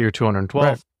clones, let's say your 212.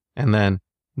 Right. And then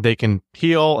they can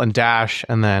heal and dash,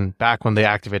 and then back when they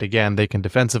activate again, they can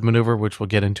defensive maneuver, which we'll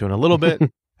get into in a little bit.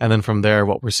 And then from there,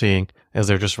 what we're seeing is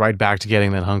they're just right back to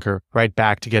getting that hunker, right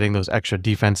back to getting those extra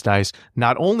defense dice,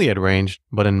 not only at range,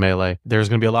 but in melee. There's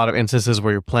going to be a lot of instances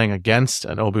where you're playing against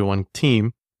an Obi-Wan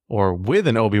team or with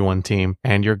an Obi-Wan team,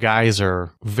 and your guys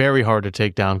are very hard to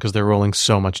take down because they're rolling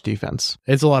so much defense.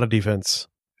 It's a lot of defense.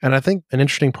 And I think an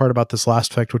interesting part about this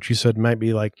last effect, which you said might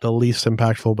be like the least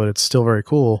impactful, but it's still very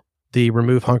cool, the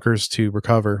remove hunkers to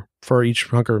recover for each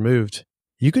hunker removed.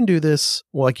 You can do this,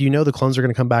 well, like the clones are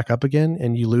going to come back up again,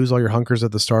 and you lose all your hunkers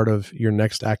at the start of your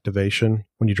next activation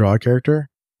when you draw a character.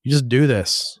 You just do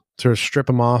this to strip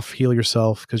them off, heal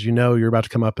yourself, because you're about to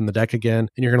come up in the deck again,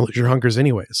 and you're going to lose your hunkers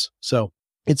anyways. So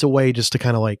it's a way just to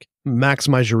kind of like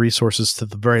maximize your resources to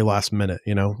the very last minute,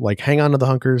 like hang on to the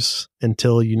hunkers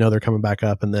until they're coming back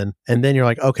up, and then you're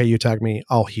like, okay, you attack me,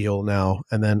 I'll heal now,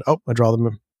 and then I draw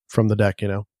them from the deck,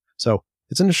 So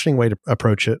it's an interesting way to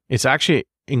approach it. It's actually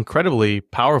incredibly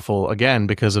powerful, again,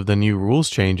 because of the new rules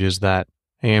changes that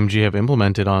AMG have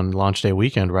implemented on launch day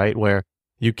weekend, right? Where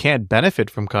you can't benefit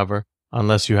from cover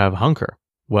unless you have hunker.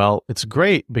 Well, it's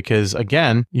great because,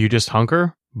 again, you just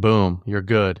hunker, boom, you're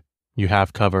good. You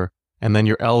have cover. And then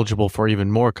you're eligible for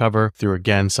even more cover through,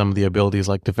 again, some of the abilities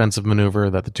like defensive maneuver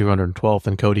that the 212th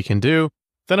and Cody can do.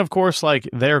 Then, of course, like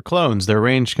they're clones, they're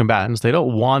ranged combatants. They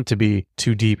don't want to be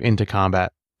too deep into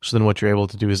combat. So then what you're able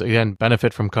to do is, again,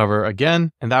 benefit from cover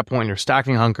again. At that point, you're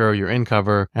stacking hunker, you're in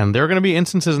cover. And there are going to be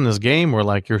instances in this game where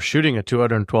like you're shooting a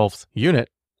 212th unit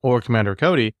or Commander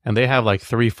Cody, and they have like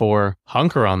 3-4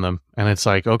 hunker on them. And it's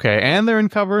like, okay, and they're in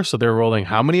cover. So they're rolling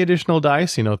how many additional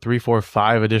dice? 3, 4,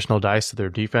 5 additional dice to their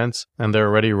defense. And they're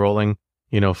already rolling,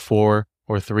 4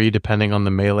 or 3, depending on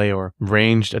the melee or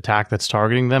ranged attack that's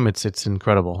targeting them. It's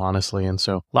incredible, honestly. And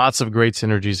so lots of great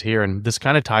synergies here. And this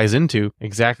kind of ties into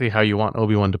exactly how you want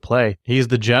Obi-Wan to play. He's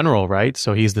the general, right?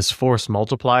 So he's this force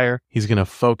multiplier. He's going to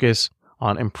focus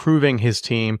on improving his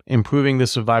team, improving the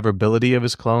survivability of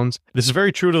his clones. This is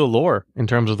very true to the lore in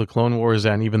terms of the Clone Wars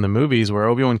and even the movies, where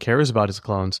Obi-Wan cares about his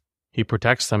clones. He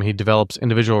protects them. He develops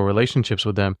individual relationships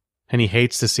with them, and he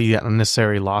hates to see that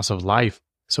unnecessary loss of life.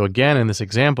 So again, in this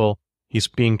example, he's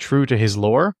being true to his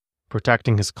lore,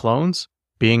 protecting his clones,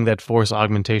 being that force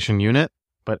augmentation unit.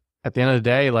 But at the end of the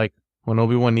day, like when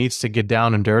Obi-Wan needs to get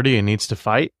down and dirty and needs to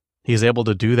fight, he's able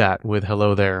to do that with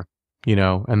hello there,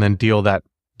 and then deal that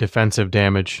defensive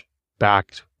damage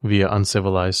back via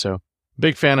uncivilized. So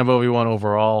big fan of Obi-Wan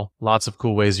overall. Lots of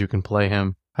cool ways you can play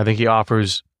him. I think he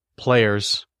offers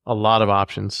players a lot of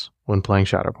options when playing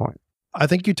Shatterpoint. I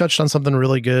think you touched on something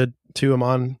really good too,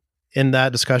 Amon, in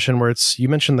that discussion where you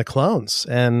mentioned the clones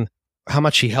and how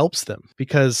much he helps them,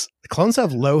 because the clones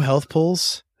have low health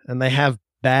pools and they have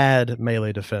bad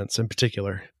melee defense in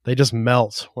particular. They just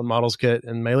melt when models get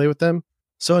in melee with them.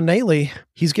 So innately,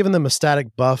 he's given them a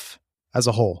static buff as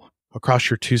a whole across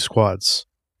your 2 squads,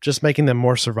 just making them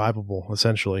more survivable,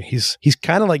 essentially. He's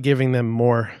kind of like giving them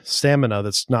more stamina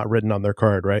that's not written on their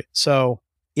card, right? So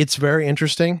it's very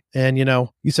interesting. And,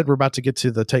 you said we're about to get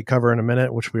to the take cover in a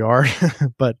minute, which we are,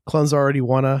 but clones already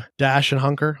want to dash and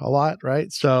hunker a lot,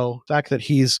 right? So the fact that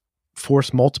he's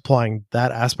force multiplying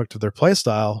that aspect of their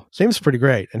playstyle seems pretty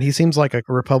great. And he seems like a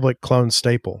Republic clone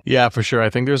staple. Yeah, for sure. I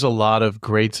think there's a lot of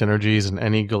great synergies in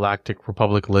any Galactic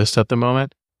Republic list at the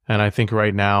moment. And I think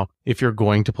right now, if you're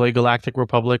going to play Galactic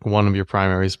Republic, one of your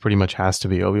primaries pretty much has to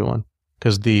be Obi-Wan,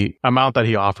 because the amount that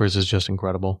he offers is just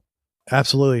incredible.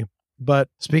 Absolutely. But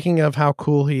speaking of how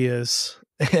cool he is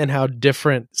and how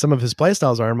different some of his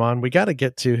playstyles are, Amon, we got to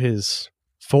get to his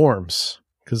forms,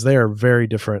 because they are very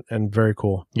different and very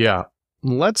cool. Yeah.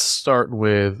 Let's start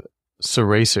with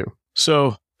Soresu.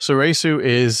 So Soresu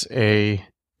is a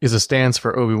stance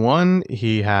for Obi-Wan.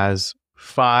 He has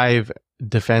 5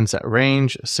 defense at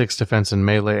range, 6 defense in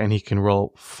melee, and he can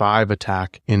roll 5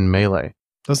 attack in melee.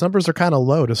 Those numbers are kind of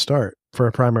low to start for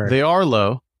a primary. They are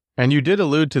low. And you did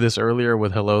allude to this earlier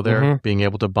with hello there, being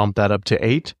able to bump that up to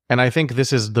 8. And I think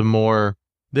this is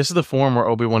the form where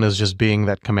Obi-Wan is just being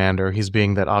that commander. He's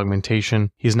being that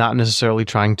augmentation. He's not necessarily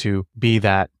trying to be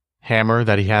that hammer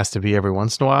that he has to be every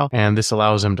once in a while. And this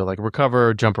allows him to like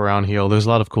recover, jump around, heal. There's a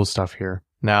lot of cool stuff here.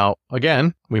 Now,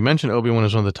 again, we mentioned Obi-Wan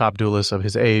is one of the top duelists of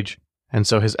his age. And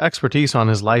so his expertise on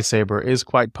his lightsaber is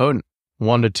quite potent.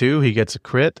 1 to 2, he gets a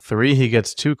crit. 3, he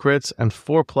gets 2 crits. And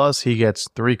 4+, he gets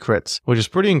 3 crits, which is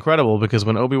pretty incredible because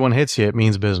when Obi-Wan hits you, it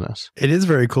means business. It is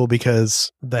very cool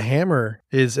because the hammer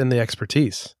is in the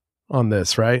expertise on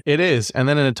this, right? It is. And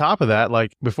then on the top of that,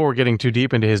 like before getting too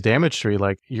deep into his damage tree,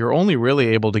 like you're only really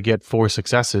able to get 4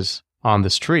 successes on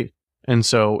this tree. And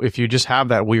so if you just have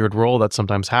that weird roll that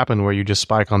sometimes happen where you just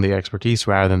spike on the expertise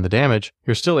rather than the damage,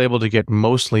 you're still able to get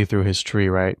mostly through his tree,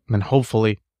 right? And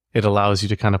hopefully it allows you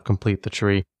to kind of complete the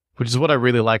tree, which is what I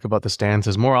really like about the stance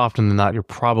is more often than not, you're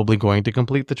probably going to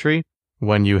complete the tree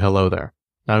when you hello there.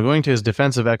 Now going to his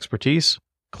defensive expertise,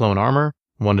 clone armor,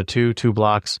 1 to 2, 2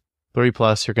 blocks,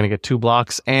 3+, you're going to get 2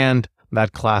 blocks and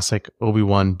that classic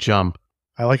Obi-Wan jump.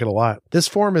 I like it a lot. This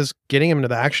form is getting him into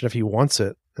the action if he wants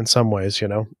it in some ways, you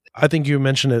know. I think you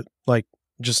mentioned it like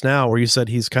just now where you said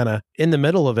he's kind of in the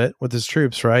middle of it with his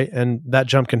troops, right? And that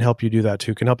jump can help you do that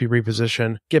too, can help you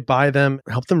reposition, get by them,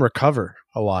 help them recover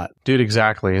a lot. Dude,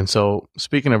 exactly. And so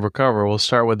speaking of recover, we'll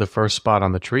start with the first spot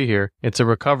on the tree here. It's a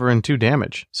recover and 2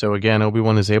 damage. So again,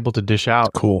 Obi-Wan is able to dish out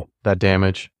that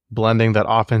damage, blending that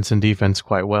offense and defense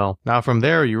quite well. Now from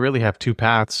there, you really have 2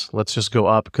 paths. Let's just go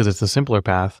up because it's the simpler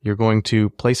path. You're going to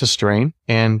place a strain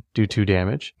and do 2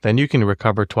 damage. Then you can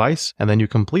recover twice, and then you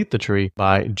complete the tree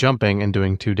by jumping and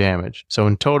doing 2 damage. So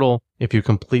in total, if you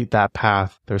complete that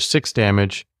path, there's 6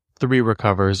 damage, 3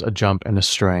 recovers, a jump, and a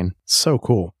strain. So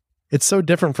cool. It's so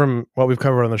different from what we've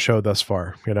covered on the show thus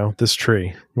far, you know, this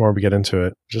tree, the more we get into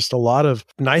it. Just a lot of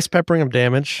nice peppering of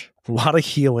damage, a lot of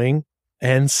healing,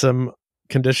 and some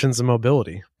conditions and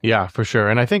mobility. Yeah, for sure.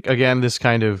 And I think, again, this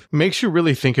kind of makes you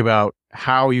really think about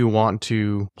how you want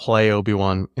to play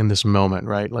Obi-Wan in this moment,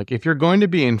 right? Like, if you're going to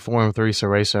be in Form 3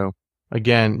 Cerezo,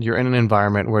 again, you're in an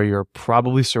environment where you're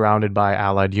probably surrounded by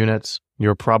allied units.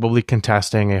 You're probably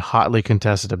contesting a hotly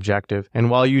contested objective. And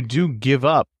while you do give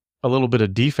up a little bit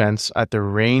of defense at the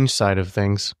range side of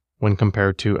things, when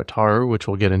compared to Ataru, which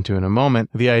we'll get into in a moment.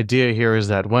 The idea here is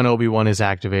that when Obi-Wan is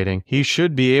activating, he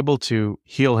should be able to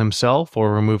heal himself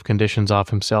or remove conditions off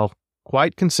himself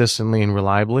quite consistently and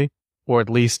reliably, or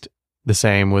at least the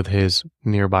same with his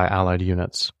nearby allied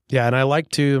units. Yeah, and I like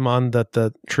too, Mon, that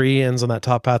the tree ends on that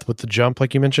top path with the jump,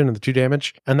 like you mentioned, and the 2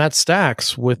 damage. And that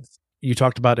stacks with, you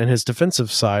talked about in his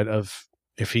defensive side of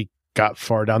if he got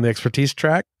far down the expertise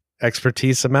track,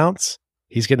 expertise amounts,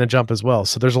 he's getting a jump as well.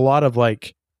 So there's a lot of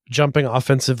like jumping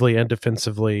offensively and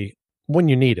defensively when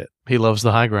you need it. He loves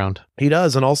the high ground. He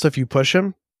does. And also if you push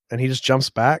him and he just jumps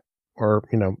back or,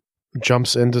 you know,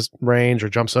 jumps into range or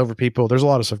jumps over people, there's a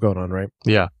lot of stuff going on, right?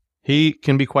 Yeah. He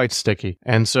can be quite sticky.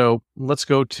 And so let's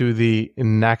go to the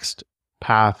next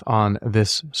path on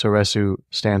this Cerezo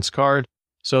stance card.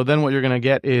 So then what you're going to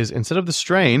get is instead of the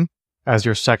strain as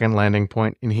your second landing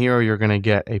point, in here you're going to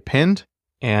get a pinned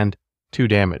and 2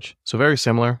 damage. So very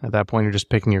similar. At that point, you're just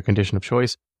picking your condition of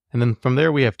choice. And then from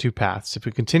there, we have 2 paths. If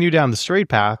we continue down the straight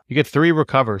path, you get 3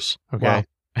 recovers, okay? Wow.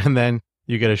 And then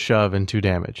you get a shove and 2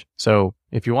 damage. So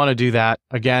if you want to do that,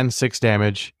 again, 6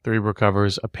 damage, 3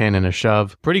 recovers, a pin, and a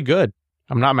shove. Pretty good.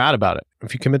 I'm not mad about it.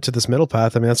 If you commit to this middle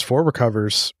path, I mean, that's 4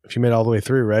 recovers if you made it all the way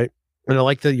through, right? And I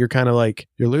like that you're kind of like,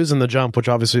 you're losing the jump, which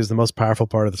obviously is the most powerful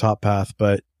part of the top path,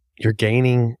 but you're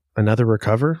gaining another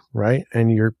recover, right?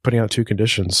 And you're putting out 2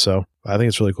 conditions. So I think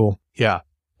it's really cool. Yeah.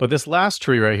 But this last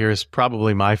tree right here is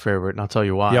probably my favorite, and I'll tell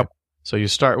you why. Yep. So you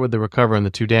start with the recover and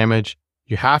the 2 damage.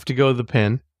 You have to go to the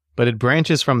pin, but it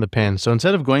branches from the pin. So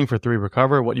instead of going for 3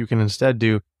 recover, what you can instead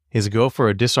do is go for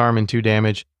a disarm and 2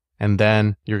 damage, and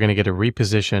then you're going to get a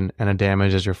reposition and a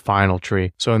damage as your final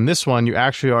tree. So in this one, you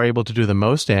actually are able to do the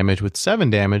most damage with 7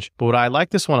 damage, but what I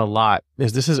like this one a lot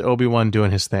is this is Obi-Wan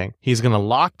doing his thing. He's going to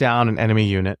lock down an enemy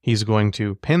unit, he's going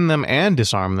to pin them and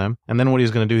disarm them, and then what he's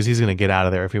going to do is he's going to get out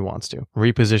of there if he wants to.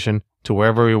 Reposition to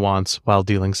wherever he wants while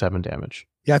dealing 7 damage.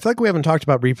 Yeah, I feel like we haven't talked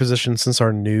about reposition since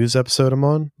our news episode I'm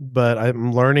on, but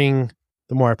I'm learning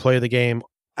the more I play the game,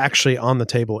 actually on the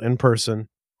table in person,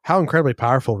 how incredibly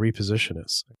powerful reposition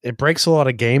is. It breaks a lot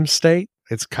of game state.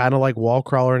 It's kind of like wall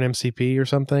crawler in MCP or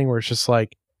something, where it's just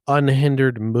like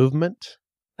unhindered movement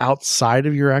outside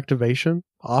of your activation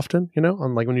often, you know,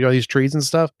 on like when you do these trees and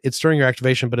stuff, it's during your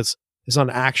activation, but it's not an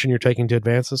action you're taking to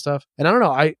advance and stuff. And I don't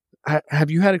know, have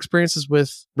you had experiences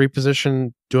with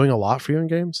reposition doing a lot for you in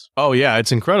games? Oh yeah,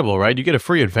 it's incredible, right? You get a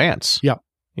free advance. Yeah.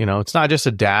 You know, it's not just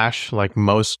a dash like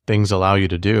most things allow you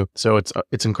to do. So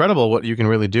it's incredible what you can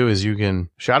really do is you can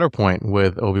Shatterpoint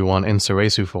with Obi-Wan in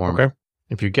Cerezo form. Okay.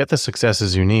 If you get the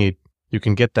successes you need, you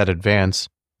can get that advance.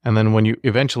 And then when you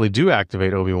eventually do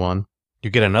activate Obi-Wan, you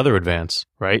get another advance,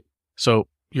 right? So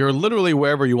you're literally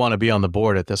wherever you want to be on the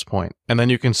board at this point. And then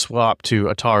you can swap to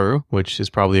Ataru, which is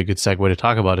probably a good segue to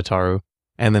talk about Ataru.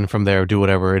 And then from there, do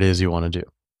whatever it is you want to do.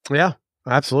 Yeah,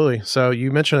 absolutely. So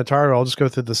you mentioned Ataru. I'll just go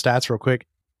through the stats real quick.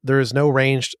 There is no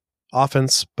ranged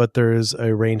offense, but there is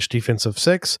a ranged defense of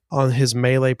 6. On his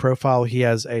melee profile, he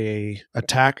has a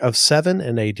attack of 7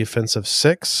 and a defense of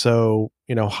 6. So,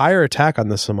 you know, higher attack on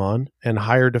the Saman and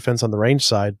higher defense on the range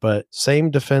side, but same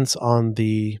defense on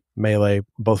the melee,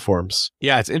 both forms.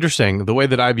 Yeah, it's interesting. The way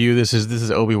that I view this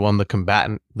is Obi-Wan, the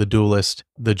combatant, the duelist,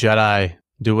 the Jedi.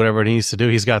 Do whatever it needs to do.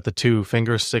 He's got the two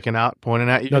fingers sticking out, pointing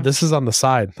at you. No, this is on the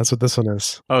side. That's what this one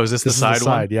is. Oh, is this the side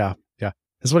one? Yeah.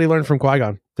 This is what he learned from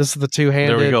Qui-Gon. This is the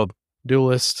two-handed There we go.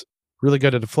 duelist. Really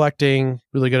good at deflecting,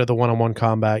 really good at the one-on-one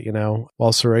combat,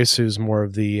 while Soresu's more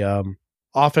of the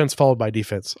offense followed by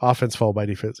defense. Offense followed by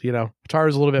defense.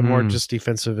 Ataru's a little bit more just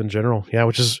defensive in general. Yeah,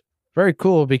 which is very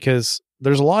cool because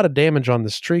there's a lot of damage on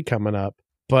this tree coming up,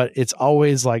 but it's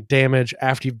always like damage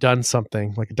after you've done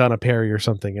something, like done a parry or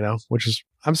something, which is,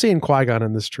 I'm seeing Qui-Gon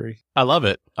in this tree. I love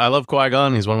it. I love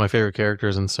Qui-Gon. He's one of my favorite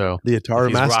characters, and so the Ataru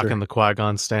he's master. rocking the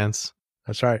Qui-Gon stance.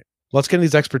 That's right. Let's get into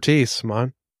these expertise, come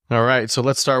on. All right, so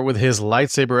let's start with his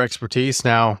lightsaber expertise.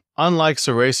 Now, unlike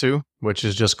Soresu, which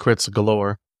is just crits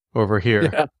galore over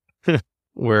here,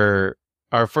 where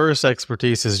our first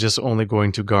expertise is just only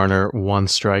going to garner one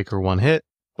strike or one hit,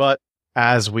 but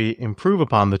as we improve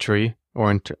upon the tree,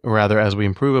 or rather as we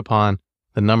improve upon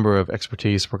the number of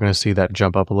expertise, we're going to see that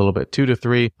jump up a little bit. 2 to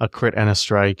 3, a crit and a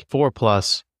strike,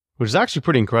 4+, which is actually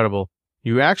pretty incredible.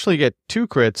 You actually get 2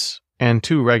 crits and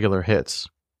 2 regular hits,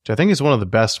 which I think is one of the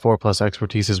best 4+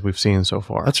 expertises we've seen so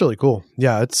far. That's really cool.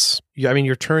 Yeah,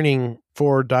 you're turning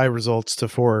 4 die results to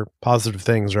 4 positive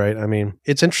things, right? I mean,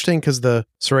 it's interesting because the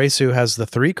Soresu has the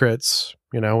 3 crits,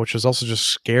 which is also just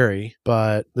scary,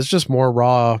 but there's just more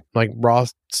raw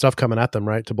stuff coming at them,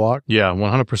 right, to block? Yeah,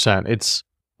 100%.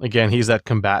 Again, he's that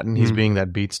combatant. He's being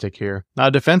that beat stick here. Now,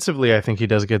 defensively, I think he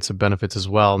does get some benefits as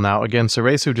well. Now, again,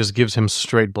 Soresu just gives him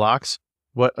straight blocks.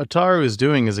 What Ataru is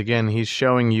doing is, again, he's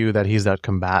showing you that he's that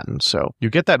combatant. So you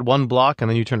get that 1 block, and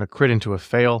then you turn a crit into a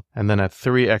fail, and then at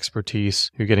 3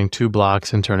 expertise, you're getting 2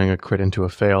 blocks and turning a crit into a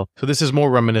fail. So this is more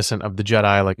reminiscent of the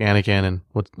Jedi like Anakin and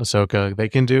what Ahsoka they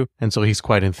can do, and so he's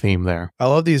quite in theme there. I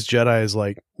love these Jedi's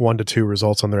 1 to 2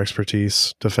 results on their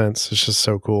expertise defense. It's just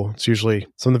so cool. It's usually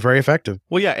something very effective.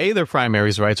 Well, yeah, A, they're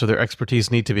primaries, right? So their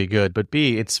expertise need to be good, but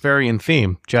B, it's very in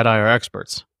theme. Jedi are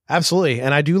experts. Absolutely.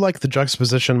 And I do like the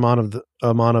juxtaposition amount of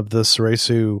the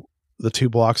Soresu, the 2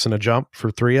 blocks and a jump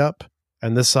for 3 up.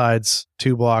 And this side's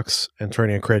 2 blocks and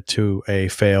turning a crit to a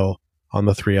fail on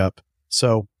the 3 up.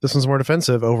 So this one's more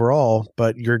defensive overall,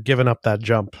 but you're giving up that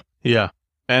jump. Yeah.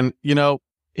 And,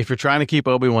 if you're trying to keep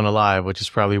Obi-Wan alive, which is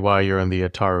probably why you're in the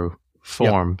Ataru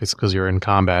form, it's because you're in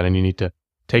combat and you need to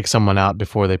take someone out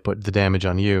before they put the damage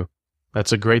on you.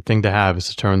 That's a great thing to have, is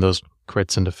to turn those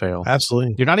crits into fail.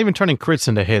 Absolutely. You're not even turning crits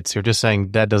into hits. You're just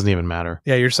saying that doesn't even matter.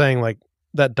 Yeah, you're saying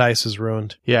that dice is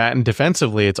ruined. Yeah, and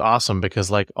defensively, it's awesome because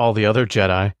like all the other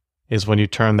Jedi is when you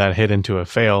turn that hit into a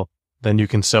fail, then you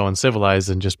can so uncivilized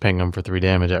and just ping them for 3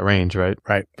 damage at range, right?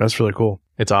 Right. That's really cool.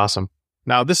 It's awesome.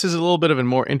 Now, this is a little bit of a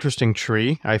more interesting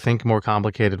tree, I think more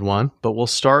complicated one, but we'll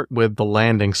start with the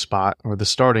landing spot or the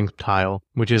starting tile,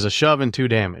 which is a shove and 2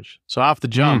 damage. So off the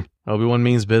jump, Obi-Wan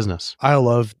means business. I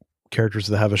love characters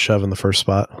that have a shove in the first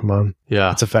spot. Come on.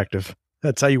 Yeah. It's effective.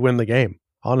 That's how you win the game,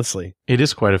 honestly. It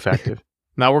is quite effective.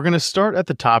 Now, we're going to start at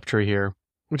the top tree here,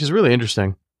 which is really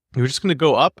interesting. We're just going to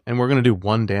go up and we're going to do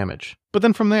 1 damage. But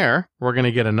then from there, we're going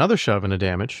to get another shove and a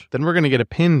damage. Then we're going to get a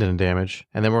pinned and a damage.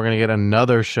 And then we're going to get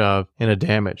another shove and a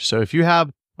damage. So if you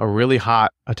have a really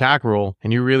hot attack roll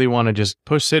and you really want to just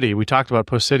push city, we talked about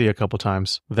push city a couple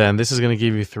times, then this is going to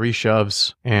give you 3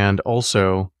 shoves and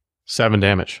also 7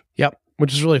 damage. Yep.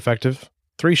 Which is really effective.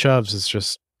 3 shoves is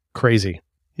just crazy.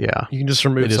 Yeah. You can just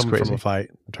remove someone from a fight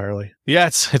entirely. Yeah,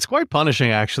 it's quite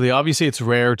punishing, actually. Obviously, it's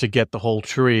rare to get the whole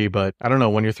tree, but I don't know,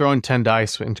 when you're throwing 10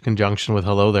 dice in conjunction with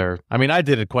hello there, I mean, I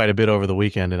did it quite a bit over the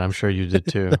weekend, and I'm sure you did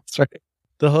too. That's right.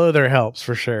 The hello there helps,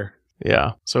 for sure.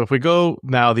 Yeah. So if we go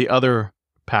now the other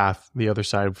path, the other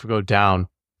side, if we go down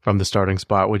from the starting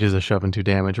spot, which is a shove and 2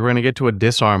 damage, we're going to get to a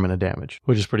disarm and a damage,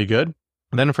 which is pretty good.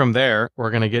 And then from there,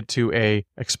 we're going to get to a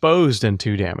exposed and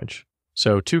 2 damage.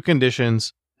 So 2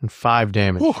 conditions and 5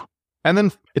 damage. Whew. And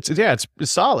then it's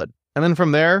solid. And then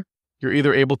from there, you're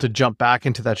either able to jump back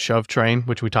into that shove train,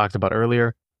 which we talked about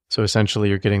earlier. So essentially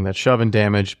you're getting that shove and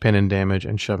damage, pin and damage,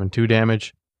 and shove and 2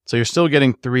 damage. So you're still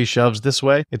getting 3 shoves this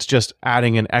way. It's just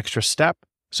adding an extra step.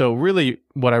 So really,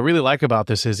 what I really like about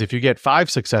this is if you get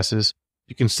 5 successes,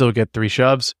 you can still get 3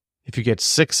 shoves. If you get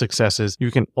 6 successes,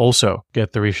 you can also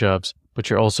get 3 shoves, but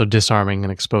you're also disarming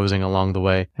and exposing along the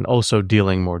way and also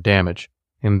dealing more damage.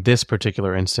 In this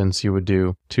particular instance, you would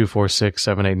do 2, 4, 6,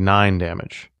 7, 8, 9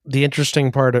 damage. The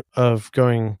interesting part of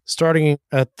starting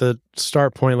at the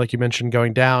start point, like you mentioned,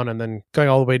 going down and then going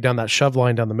all the way down that shove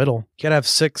line down the middle, you gotta have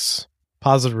 6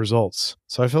 positive results.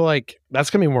 So I feel like that's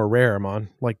gonna be more rare, Amon.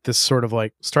 Like this sort of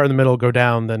like start in the middle, go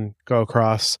down, then go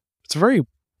across. It's a very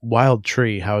wild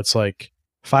tree how it's like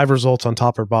 5 results on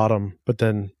top or bottom, but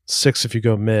then 6 if you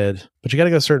go mid. But you got to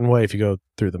go a certain way if you go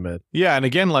through the mid. Yeah, and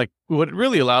again, like what it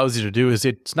really allows you to do is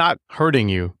it's not hurting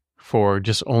you for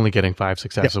just only getting 5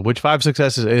 successes, which 5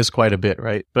 successes is quite a bit,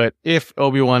 right? But if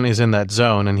Obi-Wan is in that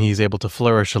zone and he's able to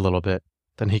flourish a little bit,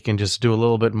 then he can just do a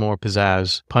little bit more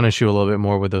pizzazz, punish you a little bit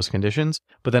more with those conditions,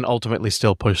 but then ultimately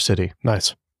still push City.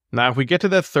 Nice. Now, if we get to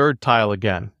that third tile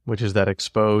again, which is that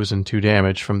expose and 2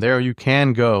 damage, from there you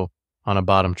can go on a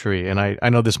bottom tree. And I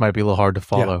know this might be a little hard to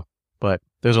follow, but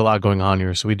there's a lot going on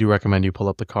here, so we do recommend you pull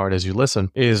up the card as you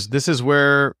listen. This is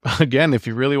where, again, if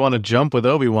you really want to jump with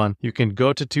Obi-Wan, you can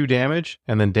go to 2 damage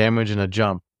and then damage and a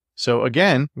jump. So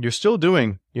again, you're still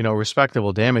doing,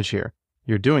 respectable damage here.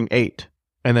 You're doing 8,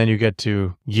 and then you get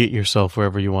to yeet yourself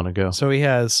wherever you want to go. So he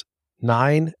has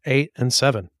 9, 8, and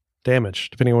 7 damage,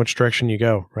 depending on which direction you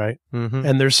go, right? Mm-hmm.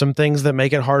 And there's some things that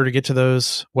make it harder to get to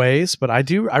those ways, but I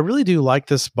really do like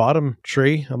this bottom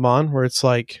tree I'm on, where it's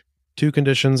like 2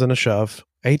 conditions and a shove,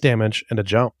 8 damage, and a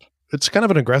jump. It's kind of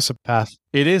an aggressive path.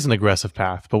 It is an aggressive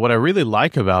path, but what I really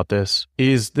like about this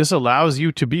is this allows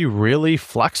you to be really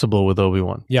flexible with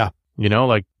Obi-Wan. Yeah.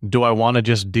 Like, do I want to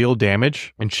just deal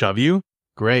damage and shove you?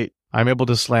 Great. I'm able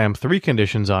to slam 3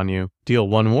 conditions on you, deal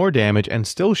 1 more damage, and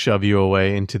still shove you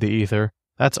away into the ether.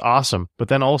 That's awesome. But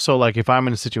then also, like, if I'm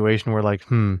in a situation where, like,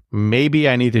 maybe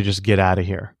I need to just get out of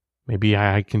here. Maybe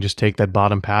I can just take that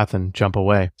bottom path and jump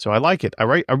away. So I like it. I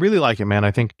really like it, man.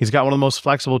 I think he's got one of the most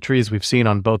flexible trees we've seen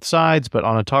on both sides, but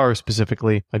on Ataru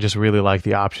specifically, I just really like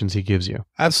the options he gives you.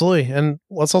 Absolutely. And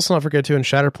let's also not forget, too, in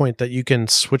Shatterpoint, that you can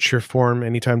switch your form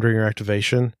anytime during your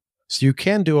activation. So you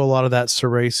can do a lot of that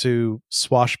Ceresu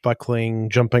swashbuckling,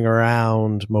 jumping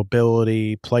around,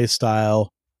 mobility, playstyle,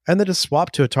 and then just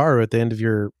swap to Ataru at the end of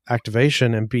your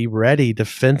activation and be ready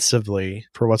defensively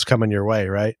for what's coming your way,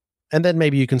 right? And then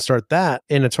maybe you can start that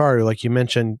in Ataru, like you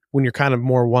mentioned, when you're kind of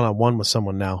more one-on-one with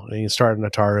someone now. And you start in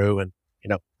Ataru, and,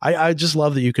 I just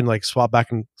love that you can like swap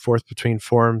back and forth between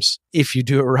forms if you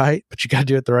do it right, but you got to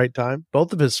do it at the right time.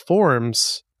 Both of his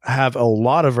forms have a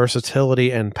lot of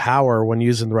versatility and power when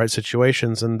used in the right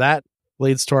situations, and that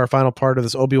leads to our final part of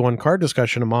this Obi-Wan card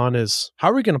discussion, Amon, is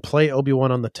how are we going to play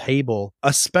Obi-Wan on the table,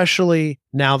 especially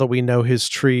now that we know his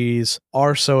trees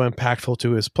are so impactful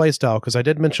to his playstyle? Because I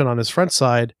did mention on his front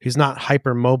side, he's not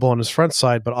hyper mobile on his front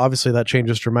side, but obviously that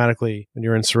changes dramatically when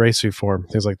you're in Ceresu form,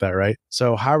 things like that, right?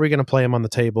 So how are we going to play him on the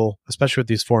table, especially with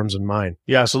these forms in mind?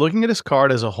 Yeah, so looking at his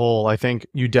card as a whole, I think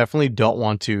you definitely don't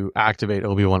want to activate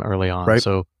Obi-Wan early on. Right.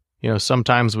 So,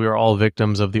 sometimes we are all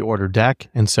victims of the order deck,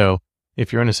 and so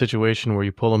if you're in a situation where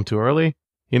you pull him too early,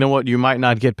 you know what? You might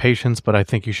not get patience, but I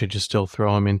think you should just still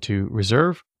throw him into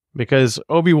reserve, because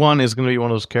Obi-Wan is going to be one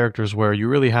of those characters where you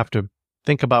really have to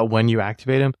think about when you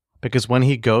activate him, because when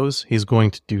he goes, he's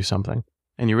going to do something.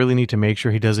 And you really need to make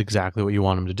sure he does exactly what you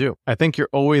want him to do. I think you're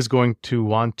always going to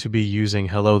want to be using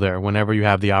Hello There whenever you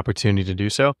have the opportunity to do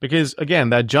so, because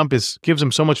again, that jump gives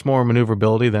him so much more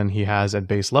maneuverability than he has at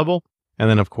base level. And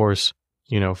then, of course,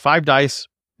 5 dice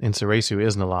in Ceresu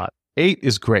isn't a lot. 8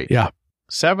 is great. Yeah.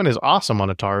 7 is awesome on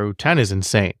Ataru. 10 is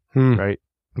insane, right?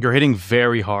 You're hitting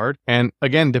very hard. And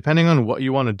again, depending on what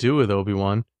you want to do with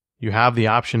Obi-Wan, you have the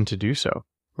option to do so,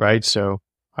 right? So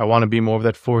I want to be more of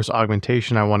that force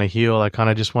augmentation. I want to heal. I kind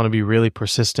of just want to be really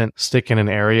persistent, stick in an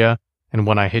area. And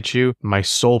when I hit you, my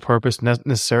sole purpose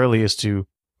necessarily is to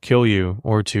kill you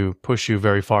or to push you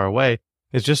very far away.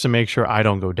 It's just to make sure I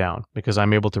don't go down, because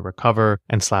I'm able to recover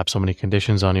and slap so many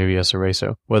conditions on you via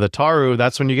Ceresu. With Ataru,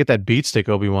 that's when you get that beat stick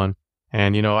Obi-Wan.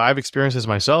 And, I've experienced this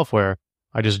myself where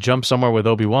I just jump somewhere with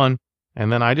Obi-Wan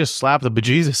and then I just slap the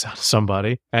bejesus out of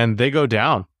somebody and they go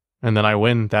down. And then I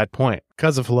win that point.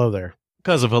 Because of Hello There.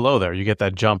 Because of Hello There. You get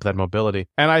that jump, that mobility.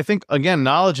 And I think, again,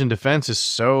 knowledge and defense is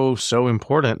so, so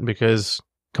important, because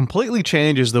completely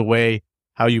changes the way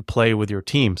how you play with your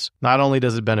teams. Not only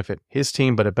does it benefit his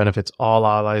team, but it benefits all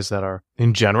allies that are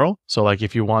in general. So like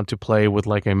if you want to play with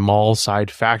like a Maul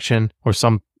side faction or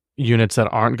some units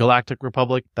that aren't Galactic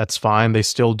Republic, that's fine. They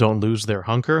still don't lose their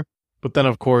hunker. But then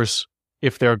of course,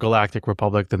 if they're Galactic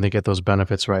Republic, then they get those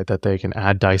benefits, right? That they can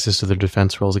add dices to their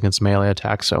defense rolls against melee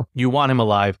attacks. So you want him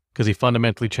alive because he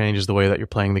fundamentally changes the way that you're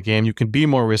playing the game. You can be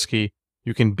more risky.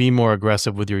 You can be more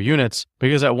aggressive with your units,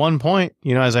 because at one point,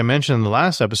 as I mentioned in the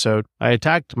last episode, I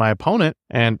attacked my opponent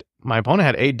and my opponent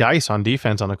had 8 dice on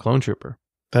defense on a clone trooper.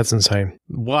 That's insane.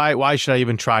 Why should I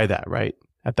even try that, right?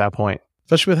 At that point.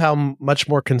 Especially with how much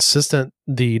more consistent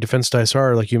the defense dice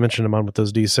are, like you mentioned, Amon, with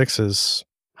those D6s.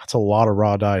 That's a lot of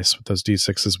raw dice with those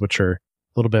D6s, which are a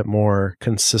little bit more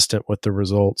consistent with the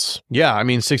results. Yeah,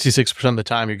 66% of the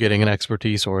time you're getting an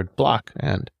expertise or a block.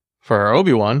 And for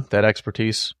Obi-Wan, that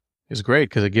expertise is great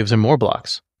because it gives him more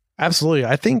blocks. Absolutely.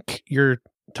 I think you're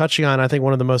touching on, I think,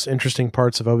 one of the most interesting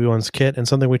parts of Obi-Wan's kit and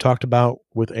something we talked about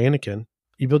with Anakin.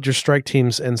 You build your strike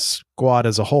teams and squad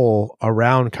as a whole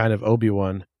around kind of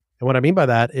Obi-Wan. And what I mean by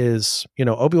that is,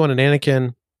 Obi-Wan and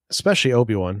Anakin, especially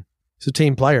Obi-Wan, he's a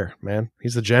team player, man.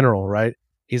 He's the general, right?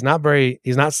 He's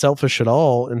not selfish at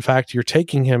all. In fact, you're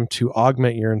taking him to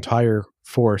augment your entire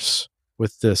force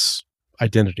with this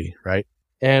identity, right?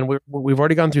 And we've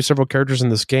already gone through several characters in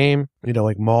this game,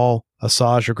 like Maul,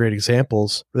 Asajj are great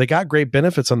examples. They got great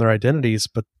benefits on their identities,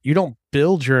 but you don't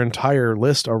build your entire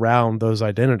list around those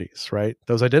identities, right?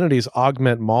 Those identities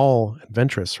augment Maul and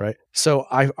Ventress, right? So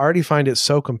I already find it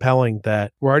so compelling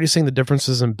that we're already seeing the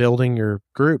differences in building your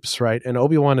groups, right? And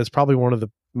Obi-Wan is probably one of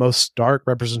the most stark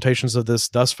representations of this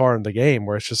thus far in the game,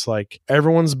 where it's just like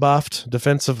everyone's buffed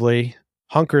defensively,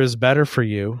 hunker is better for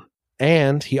you,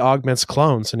 and he augments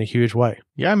clones in a huge way.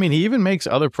 Yeah, I mean, he even makes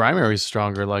other primaries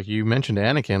stronger. Like you mentioned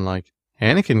Anakin, like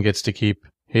Anakin gets to keep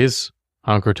his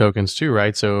hunker tokens too,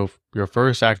 right? So if your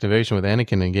first activation with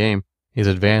Anakin in game is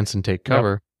advance and take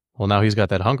cover. Yep. Well, now he's got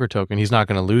that hunker token. He's not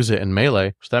going to lose it in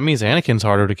melee. So that means Anakin's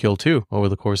harder to kill too over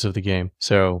the course of the game.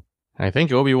 So I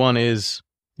think Obi-Wan is,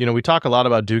 we talk a lot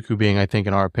about Dooku being, I think,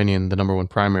 in our opinion, the number one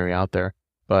primary out there.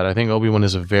 But I think Obi-Wan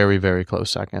is a very, very close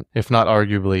second, if not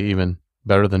arguably even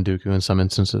better than Dooku in some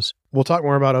instances. We'll talk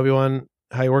more about Obi-Wan,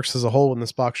 how he works as a whole in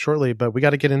this box shortly, but we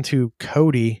got to get into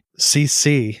Cody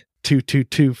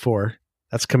CC2224.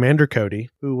 That's Commander Cody,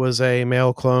 who was a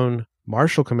male clone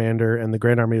martial commander in the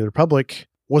Grand Army of the Republic.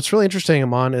 What's really interesting,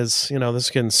 Amon, is, this is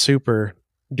getting super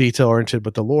detail-oriented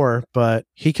with the lore, but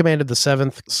he commanded the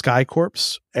 7th Sky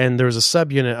Corps, and there was a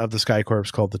subunit of the Sky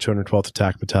Corps called the 212th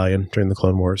Attack Battalion during the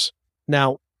Clone Wars.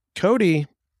 Now, Cody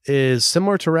is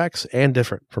similar to Rex and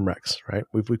different from Rex, right?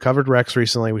 We've covered Rex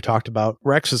recently. We talked about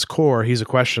Rex's core. He's a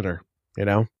questioner,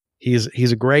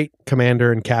 He's a great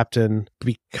commander and captain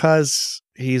because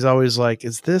he's always like,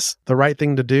 is this the right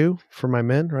thing to do for my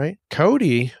men, right?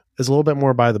 Cody is a little bit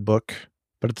more by the book,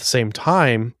 but at the same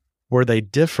time, where they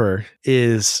differ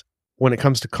is when it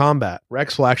comes to combat.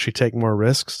 Rex will actually take more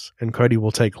risks and Cody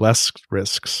will take less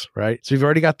risks, right? So you've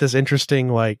already got this interesting,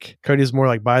 Cody's more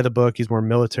like by the book, he's more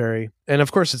military. And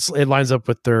of course, it lines up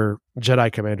with their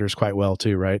Jedi commanders quite well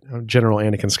too, right? General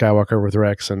Anakin Skywalker with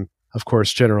Rex and of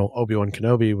course, General Obi-Wan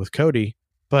Kenobi with Cody.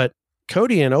 But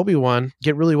Cody and Obi-Wan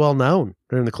get really well known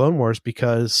during the Clone Wars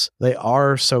because they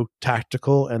are so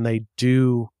tactical and they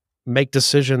do make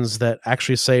decisions that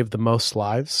actually save the most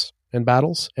lives in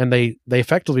battles. And they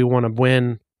effectively want to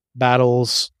win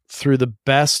battles through the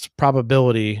best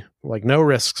probability, like no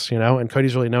risks, and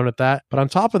Cody's really known at that. But on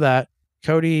top of that,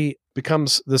 Cody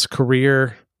becomes this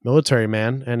career military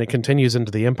man and it continues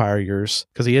into the Empire years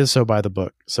because he is so by the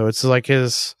book. So it's like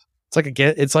it's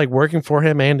like working for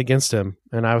him and against him.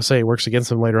 And I would say it works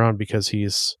against him later on because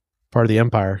he's part of the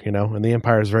Empire, and the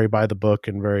Empire is very by the book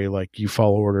and very you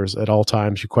follow orders at all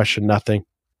times. You question nothing.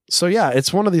 So yeah,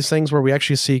 it's one of these things where we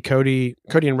actually see Cody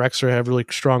and Rex have a really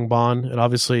strong bond. And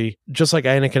obviously, just like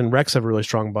Anakin and Rex have a really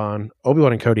strong bond,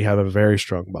 Obi-Wan and Cody have a very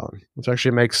strong bond, which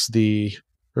actually makes the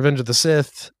Revenge of the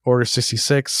Sith, Order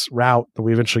 66 route that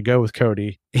we eventually go with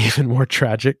Cody even more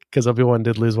tragic because Obi-Wan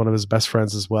did lose one of his best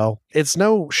friends as well. It's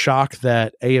no shock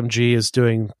that AMG is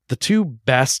doing the two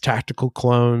best tactical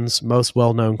clones, most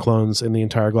well-known clones in the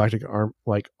entire galactic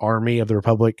army of the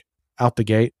Republic out the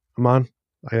gate. Amon,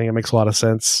 I think it makes a lot of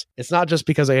sense. It's not just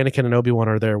because Anakin and Obi-Wan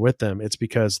are there with them. It's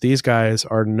because these guys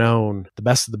are known the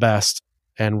best of the best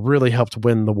and really helped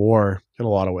win the war in a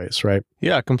lot of ways, right?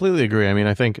 Yeah, I completely agree. I mean,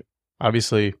 I think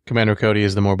obviously, Commander Cody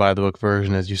is the more by-the-book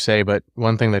version, as you say, but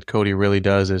one thing that Cody really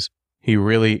does is he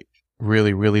really,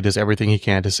 really, really does everything he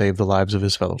can to save the lives of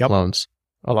his fellow clones.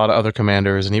 A lot of other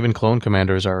commanders and even clone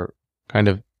commanders are kind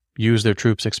of use their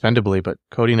troops expendably, but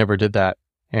Cody never did that.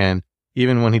 And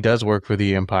even when he does work for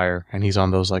the Empire and he's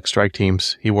on those strike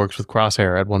teams, he works with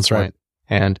Crosshair at one point. Right.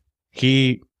 And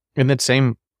he, in that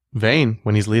same vein,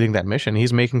 when he's leading that mission,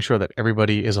 he's making sure that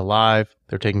everybody is alive,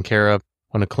 they're taken care of.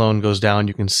 When a clone goes down,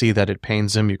 you can see that it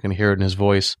pains him. You can hear it in his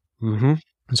voice. Mm-hmm.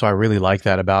 And so I really like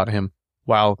that about him.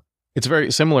 While it's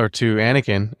very similar to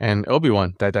Anakin and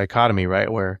Obi-Wan, that dichotomy,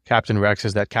 right? Where Captain Rex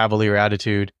is that cavalier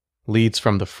attitude, leads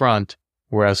from the front,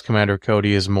 whereas Commander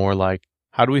Cody is more like,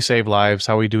 how do we save lives?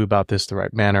 How do we do about this the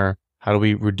right manner? How do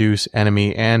we reduce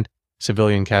enemy and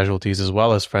civilian casualties as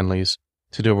well as friendlies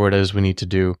to do what it is we need to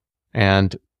do?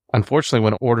 And unfortunately,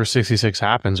 when Order 66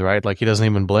 happens, right, he doesn't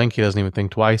even blink, he doesn't even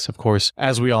think twice. Of course,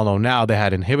 as we all know now, they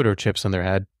had inhibitor chips in their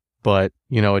head, but,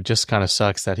 it just kind of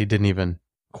sucks that he didn't even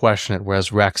question it,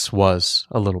 whereas Rex was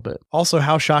a little bit. Also,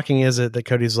 how shocking is it that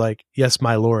Cody's like, yes,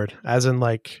 my lord, as in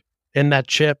in that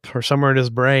chip or somewhere in his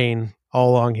brain,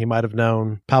 all along he might have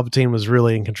known Palpatine was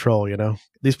really in control, you know?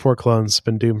 These poor clones have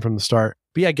been doomed from the start.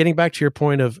 But yeah, getting back to your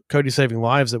point of Cody saving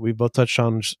lives that we both touched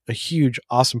on, a huge,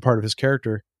 awesome part of his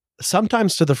character,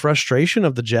 sometimes to the frustration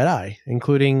of the Jedi,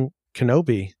 including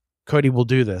Kenobi, Cody will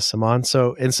do this, Amon.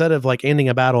 So instead of like ending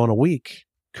a battle in a week,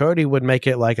 Cody would make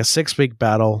it like a 6-week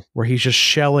battle where he's just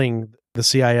shelling the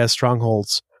CIS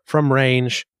strongholds from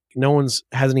range. No one's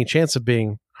has any chance of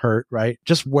being hurt, right?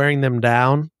 Just wearing them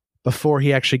down before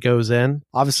he actually goes in.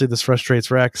 Obviously, this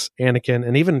frustrates Rex, Anakin,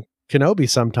 and even Kenobi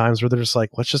sometimes, where they're just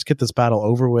like, let's just get this battle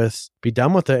over with, be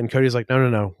done with it. And Cody's like,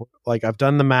 no. Like, I've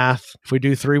done the math. If we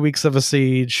do 3 weeks of a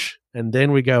siege and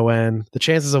then we go in, the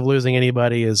chances of losing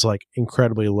anybody is like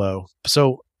incredibly low.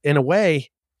 So in a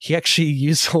way, he actually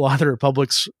used a lot of the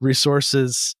Republic's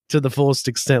resources to the fullest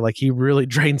extent. Like, he really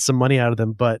drained some money out of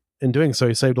them. But in doing so,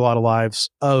 he saved a lot of lives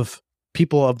of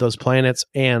people of those planets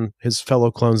and his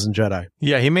fellow clones and Jedi.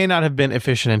 Yeah, he may not have been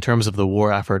efficient in terms of the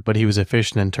war effort, but he was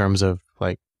efficient in terms of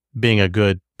like being a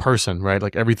good person, right?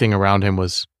 Like everything around him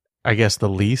was, I guess, the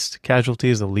least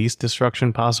casualties, the least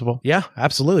destruction possible. Yeah,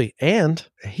 absolutely. And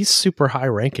he's super high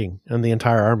ranking in the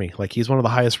entire army. Like, he's one of the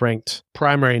highest ranked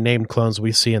primary named clones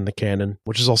we see in the canon,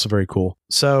 which is also very cool.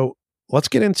 So let's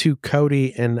get into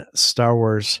Cody and Star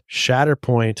Wars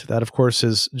Shatterpoint. That, of course,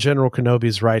 is General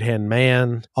Kenobi's right-hand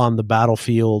man on the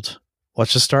battlefield.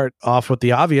 Let's just start off with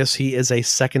the obvious. He is a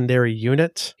secondary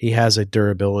unit. He has a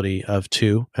durability of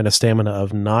 2 and a stamina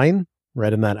of 9,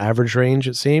 right in that average range,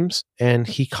 it seems. And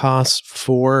he costs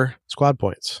 4 squad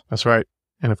points. That's right.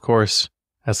 And of course,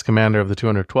 as commander of the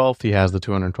 212th, he has the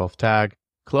 212th tag.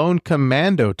 Clone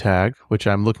Commando tag, which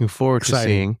I'm looking forward to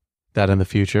seeing that in the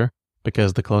future,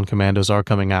 because the Clone Commandos are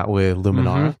coming out with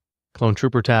Luminara. Clone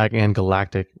Trooper tag and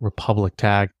Galactic Republic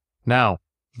tag. Now,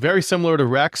 very similar to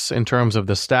Rex in terms of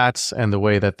the stats and the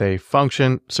way that they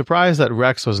function. Surprised that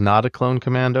Rex was not a Clone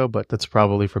Commando, but that's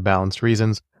probably for balanced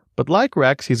reasons. But like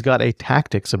Rex, he's got a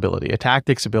tactics ability. A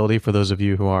tactics ability, for those of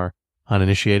you who are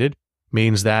uninitiated,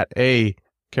 means that a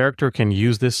character can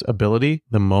use this ability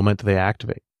the moment they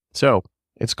activate. So,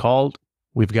 it's called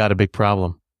We've Got a Big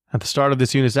Problem. At the start of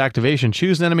this unit's activation,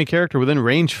 choose an enemy character within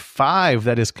range 5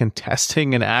 that is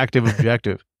contesting an active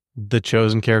objective. The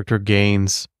chosen character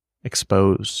gains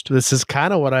exposed. This is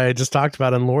kind of what I just talked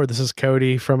about in lore. This is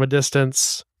Cody from a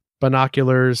distance,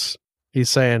 binoculars. He's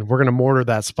saying, we're going to mortar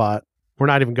that spot. We're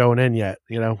not even going in yet.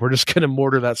 You know, we're just going to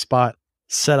mortar that spot,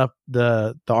 set up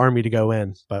the army to go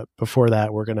in. But before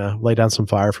that, we're going to lay down some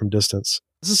fire from distance.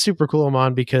 This is super cool,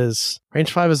 Amon, because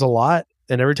range 5 is a lot.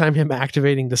 And every time him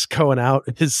activating this going out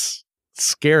is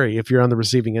scary if you're on the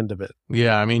receiving end of it.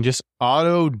 Yeah, I mean, just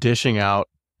auto dishing out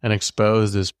and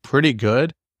exposed is pretty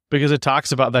good, because it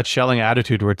talks about that shelling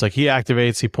attitude where it's like he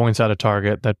activates, he points out a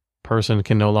target, that person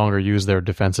can no longer use their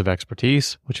defensive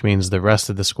expertise, which means the rest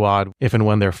of the squad, if and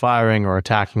when they're firing or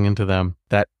attacking into them,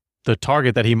 that the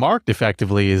target that he marked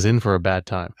effectively is in for a bad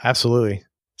time. Absolutely.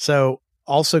 So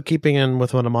also keeping in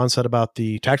with what Amon said about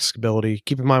the tactics ability,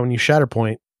 keep in mind when you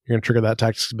Shatterpoint, you're going to trigger that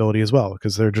tactics ability as well,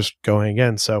 because they're just going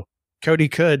again. So Cody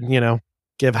could,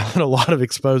 give out a lot of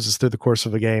exposes through the course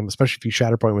of a game, especially if you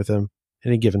Shatterpoint with him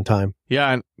any given time.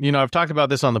 Yeah, and I've talked about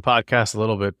this on the podcast a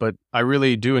little bit, but I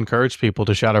really do encourage people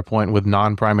to Shatterpoint with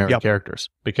non-primary characters,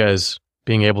 because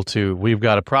being able to, we've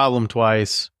got a problem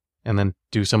twice, and then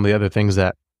do some of the other things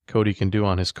that Cody can do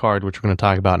on his card, which we're going to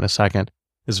talk about in a second,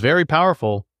 is very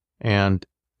powerful, and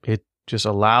it just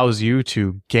allows you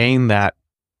to gain that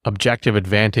objective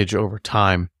advantage over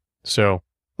time. So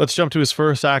let's jump to his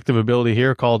first active ability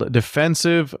here, called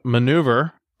Defensive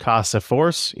Maneuver. Costs a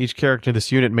force. Each character in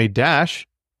this unit may dash.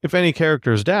 If any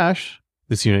characters dash,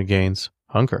 this unit gains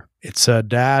hunker. It's a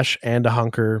dash and a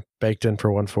hunker baked in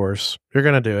for 1 force. You're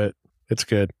going to do it. It's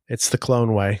good. It's the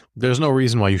clone way. There's no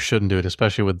reason why you shouldn't do it,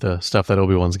 especially with the stuff that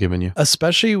Obi-Wan's given you.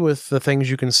 Especially with the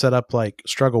things you can set up like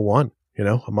Struggle 1,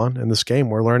 Amon, in this game.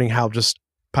 We're learning how just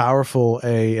powerful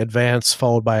a advance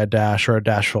followed by a dash, or a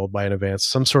dash followed by an advance,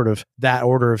 some sort of that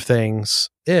order of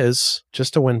things is,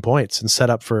 just to win points and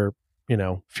set up for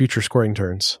future scoring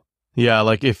turns. Yeah,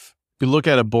 like if you look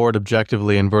at a board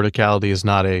objectively and verticality is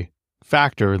not a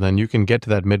factor, then you can get to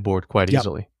that mid-board quite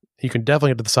easily. You can definitely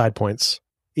get to the side points,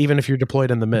 even if you're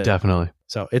deployed in the mid. Definitely.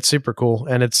 So it's super cool,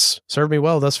 and it's served me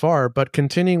well thus far. But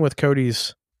continuing with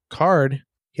Cody's card,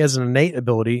 he has an innate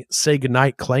ability, Say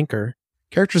Goodnight Clanker.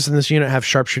 Characters in this unit have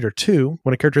Sharpshooter 2.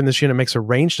 When a character in this unit makes a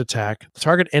ranged attack, the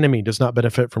target enemy does not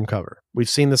benefit from cover. We've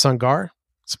seen this on Gar.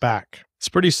 It's back. It's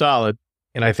pretty solid.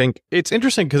 And I think it's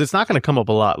interesting because it's not going to come up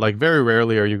a lot. Like, very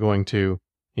rarely are you going to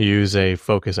use a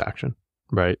focus action,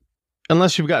 right?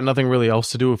 Unless you've got nothing really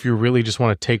else to do. If you really just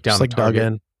want to take down just like a target,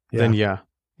 dug in. then yeah.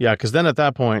 Yeah, because then at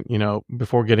that point,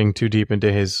 before getting too deep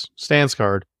into his stance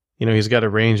card, he's got a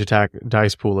range attack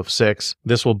dice pool of 6.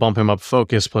 This will bump him up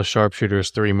focus plus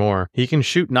sharpshooters 3 more. He can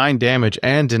shoot 9 damage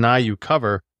and deny you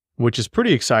cover, which is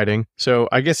pretty exciting. So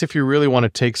I guess if you really want to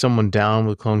take someone down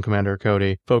with Clone Commander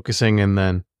Cody, focusing and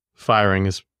then firing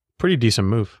is pretty decent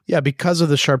move. Yeah, because of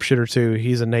the sharpshooter too,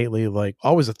 he's innately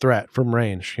always a threat from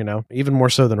range, even more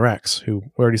so than Rex, who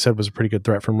we already said was a pretty good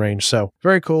threat from range. So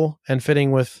very cool and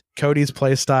fitting with Cody's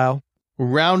play style.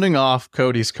 Rounding off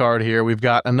Cody's card here, we've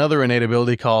got another innate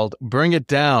ability called Bring It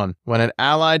Down. When an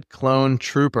allied clone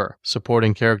trooper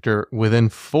supporting character within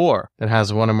 4 that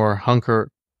has 1 or more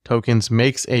hunker tokens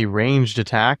makes a ranged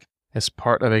attack as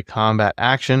part of a combat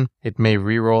action, it may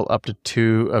reroll up to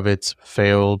 2 of its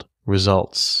failed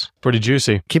results. Pretty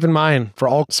juicy. Keep in mind, for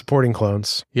all supporting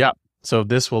clones. Yep. So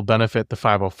this will benefit the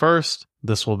 501st.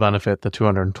 This will benefit the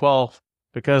 212th.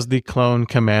 Because the Clone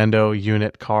Commando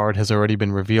unit card has already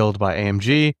been revealed by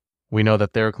AMG, we know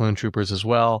that they're clone troopers as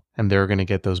well, and they're going to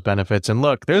get those benefits. And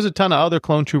look, there's a ton of other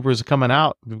clone troopers coming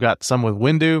out. We've got some with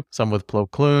Windu, some with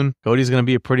Plo Koon. Cody's going to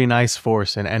be a pretty nice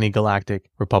force in any Galactic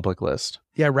Republic list.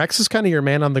 Yeah, Rex is kind of your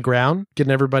man on the ground,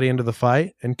 getting everybody into the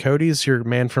fight, and Cody's your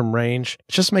man from range.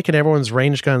 It's just making everyone's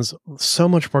range guns so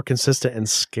much more consistent and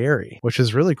scary, which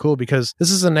is really cool because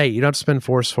this is innate. You don't have to spend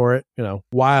force for it,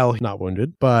 while not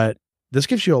wounded, but this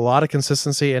gives you a lot of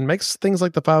consistency and makes things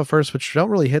like the 501st, which don't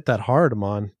really hit that hard,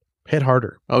 Amon, hit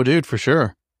harder. Oh, dude, for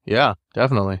sure. Yeah,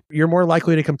 definitely. You're more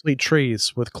likely to complete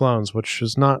trees with clones, which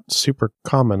is not super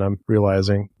common, I'm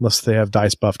realizing, unless they have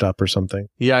dice buffed up or something.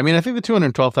 Yeah, I mean, I think the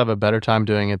 212th have a better time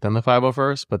doing it than the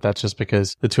 501st, but that's just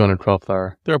because the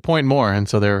 212th they're a point more, and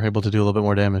so they're able to do a little bit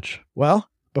more damage. Well,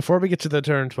 before we get to the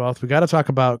turn 12th, we got to talk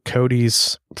about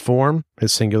Cody's form,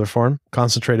 his singular form,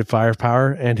 concentrated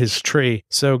firepower, and his tree.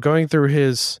 So going through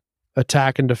his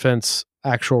attack and defense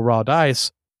actual raw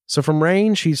dice, so from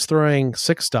range, he's throwing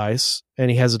 6 dice, and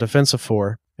he has a defense of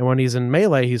 4. And when he's in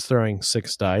melee, he's throwing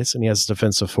 6 dice, and he has a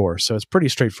defense of 4. So it's pretty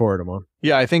straightforward, Amon.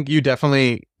 Yeah, I think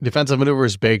defensive maneuver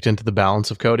is baked into the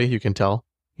balance of Cody, you can tell.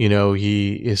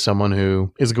 He is someone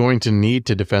who is going to need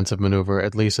to defensive maneuver,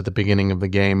 at least at the beginning of the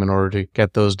game, in order to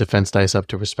get those defense dice up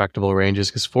to respectable ranges,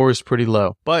 because 4 is pretty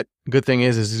low. But good thing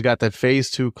is he's got that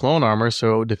phase 2 clone armor,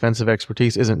 so defensive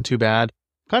expertise isn't too bad.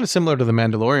 Kind of similar to the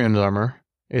Mandalorian's armor.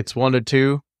 It's 1 to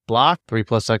 2 block,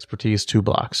 3+ expertise, 2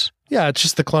 blocks. Yeah, it's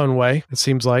just the clone way, it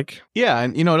seems like. Yeah,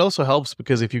 and it also helps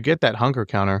because if you get that hunker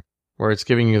counter, where it's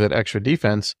giving you that extra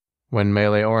defense when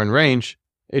melee or in range,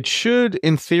 it should,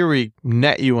 in theory,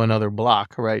 net you another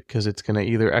block, right? Because it's going to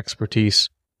either expertise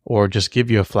or just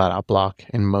give you a flat-out block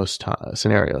in most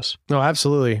scenarios. No,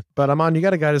 absolutely. But Amon, you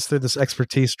got to guide us through this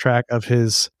expertise track of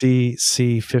his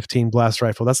DC-15 blast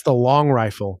rifle. That's the long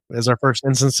rifle, is our first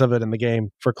instance of it in the game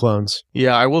for clones.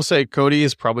 Yeah, I will say Cody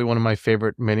is probably one of my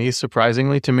favorite minis,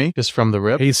 surprisingly to me, just from the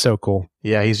rip. He's so cool.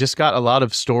 Yeah, he's just got a lot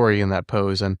of story in that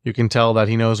pose, and you can tell that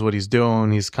he knows what he's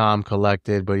doing. He's calm,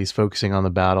 collected, but he's focusing on the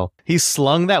battle. He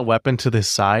slung that weapon to the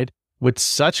side with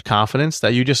such confidence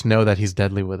that you just know that he's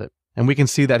deadly with it. And we can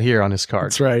see that here on his card.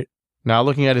 That's right. Now,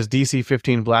 looking at his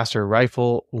DC-15 blaster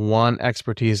rifle, 1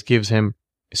 expertise gives him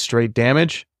straight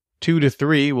damage. 2 to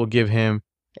 3 will give him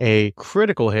a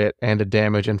critical hit and a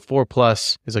damage, and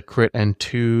 4+ is a crit and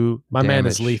 2 My damage. man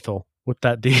is lethal with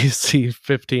that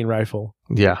DC-15 rifle.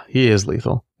 Yeah, he is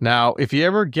lethal. Now, if you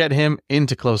ever get him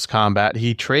into close combat,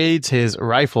 he trades his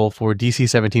rifle for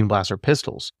DC-17 blaster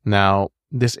pistols. Now,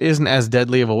 this isn't as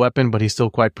deadly of a weapon, but he's still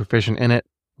quite proficient in it.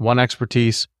 1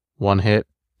 expertise, 1 hit,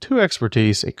 2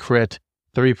 expertise, a crit,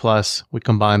 3+, we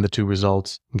combine the 2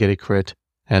 results and get a crit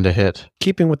and a hit.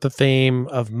 Keeping with the theme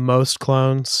of most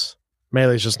clones,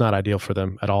 melee is just not ideal for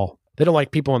them at all. They don't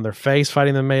like people in their face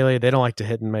fighting them melee. They don't like to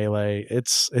hit in melee.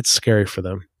 It's scary for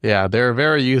them. Yeah, they're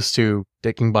very used to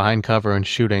digging behind cover and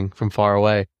shooting from far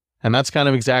away. And that's kind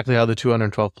of exactly how the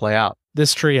 212 play out.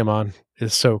 This tree I'm on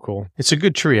is so cool. It's a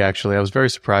good tree, actually. I was very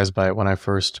surprised by it when I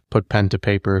first put pen to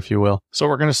paper, if you will. So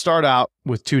we're going to start out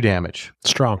with 2 damage.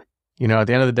 Strong. At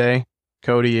the end of the day,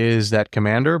 Cody is that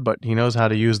commander, but he knows how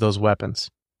to use those weapons.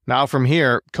 Now from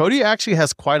here, Cody actually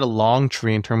has quite a long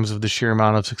tree in terms of the sheer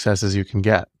amount of successes you can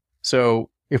get. So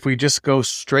if we just go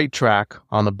straight track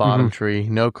on the bottom tree,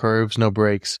 no curves, no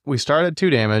breaks, we start at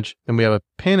 2 damage, then we have a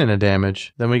pin and a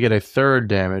damage, then we get a 3rd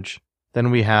damage,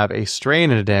 then we have a strain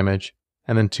and a damage,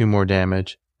 and then 2 more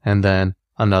damage, and then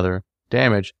another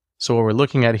damage. So what we're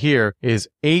looking at here is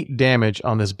 8 damage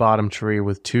on this bottom tree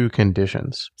with 2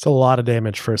 conditions. It's a lot of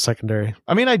damage for a secondary.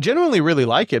 I mean, I genuinely really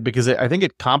like it because I think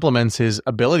it complements his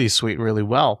ability suite really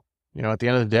well. At the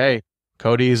end of the day,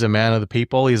 Cody is a man of the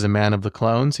people. He's a man of the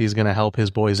clones. He's going to help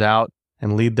his boys out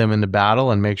and lead them into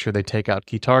battle and make sure they take out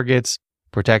key targets,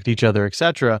 protect each other,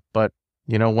 etc. But,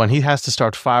 when he has to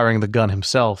start firing the gun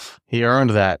himself, he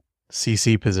earned that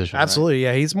CC position. Absolutely.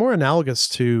 Right? Yeah. He's more analogous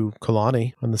to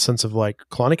Kalani in the sense of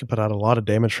Kalani can put out a lot of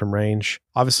damage from range.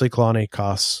 Obviously, Kalani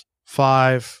costs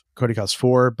 5, Cody costs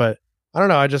 4, but I don't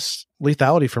know.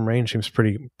 Lethality from range seems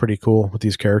pretty cool with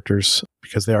these characters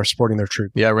because they are supporting their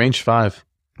troop. Yeah, range 5.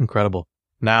 Incredible.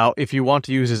 Now, if you want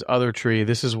to use his other tree,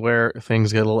 this is where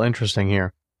things get a little interesting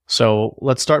here. So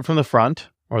let's start from the front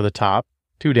or the top.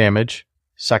 2 damage,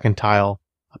 second tile,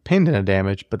 a pinned and a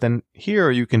damage, but then here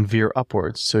you can veer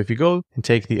upwards. So if you go and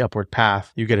take the upward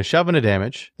path, you get a shove and a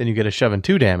damage, then you get a shove and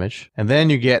 2 damage, and then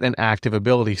you get an active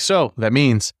ability. So that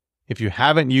means if you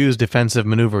haven't used defensive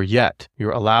maneuver yet,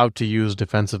 you're allowed to use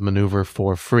defensive maneuver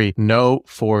for free. No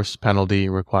force penalty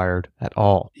required at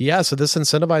all. Yeah, so this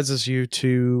incentivizes you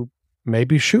to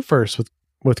maybe shoot first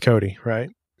with Cody, right?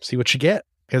 See what you get.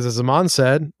 Because as Amon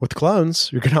said, with clones,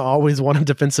 you're going to always want to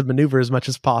defensive maneuver as much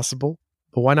as possible.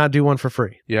 But why not do one for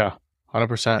free? Yeah,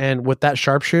 100%. And with that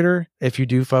sharpshooter, if you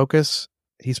do focus,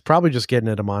 he's probably just getting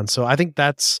it Amon. So I think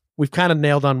we've kind of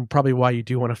nailed on probably why you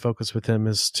do want to focus with him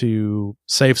is to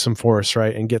save some force,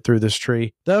 right? And get through this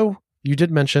tree. Though you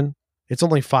did mention it's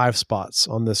only 5 spots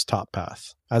on this top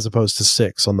path as opposed to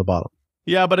 6 on the bottom.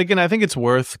 Yeah, but again, I think it's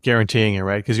worth guaranteeing it,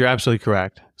 right? Because you're absolutely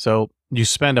correct. So you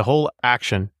spend a whole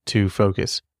action to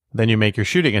focus, then you make your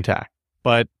shooting attack.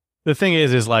 But the thing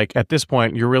is at this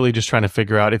point, you're really just trying to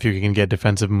figure out if you can get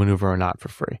defensive maneuver or not for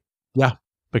free. Yeah.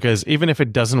 Because even if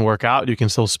it doesn't work out, you can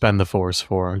still spend the force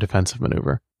for defensive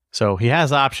maneuver. So he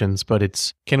has options,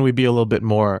 but can we be a little bit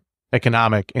more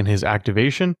economic in his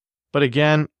activation? But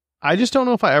again, I just don't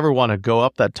know if I ever want to go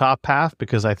up that top path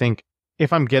because I think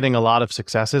if I'm getting a lot of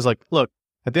successes, look,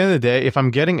 at the end of the day, if I'm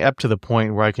getting up to the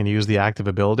point where I can use the active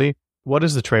ability, what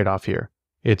is the trade-off here?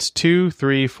 It's 2,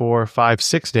 3, 4, 5,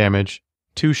 6 damage,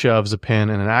 2 shoves, a pin,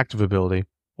 and an active ability,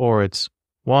 or it's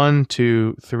 1,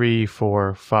 2, 3,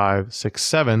 4, 5, 6,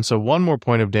 7. So 1 more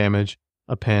point of damage,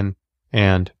 a pin,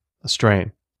 and a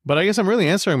strain. But I guess I'm really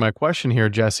answering my question here,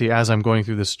 Jesse, as I'm going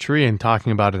through this tree and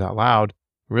talking about it out loud.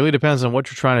 It really depends on what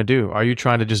you're trying to do. Are you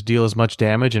trying to just deal as much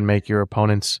damage and make your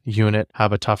opponent's unit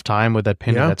have a tough time with that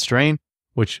pin and that strain,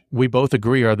 which we both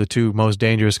agree are the 2 most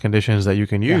dangerous conditions that you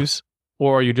can use?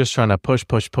 Or are you just trying to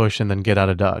push, and then get out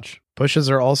of dodge? Pushes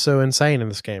are also insane in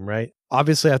this game, right?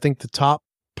 Obviously, I think the top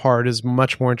part is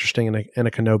much more interesting in a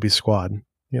Kenobi squad,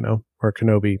 or a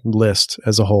Kenobi list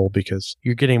as a whole, because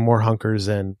you're getting more hunkers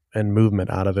and movement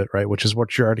out of it, right? Which is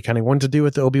what you're already kind of wanting to do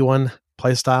with the Obi-Wan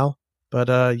playstyle. But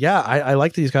I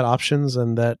like that he's got options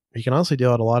and that he can honestly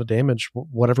deal out a lot of damage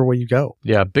whatever way you go.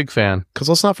 Yeah, big fan. Because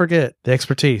let's not forget the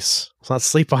expertise. Let's not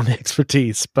sleep on the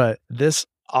expertise. But this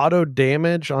auto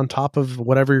damage on top of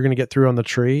whatever you're going to get through on the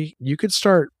tree, you could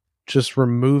start just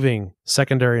removing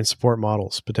secondary and support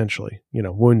models potentially,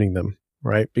 wounding them,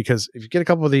 right? Because if you get a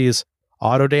couple of these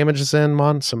auto damages in,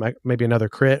 maybe another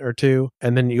crit or 2,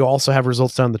 and then you also have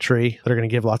results down the tree that are going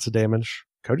to give lots of damage.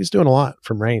 Cody's doing a lot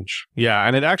from range. Yeah,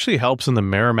 and it actually helps in the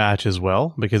mirror match as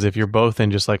well, because if you're both in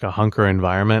just a hunker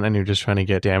environment and you're just trying to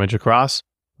get damage across,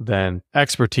 then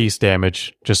expertise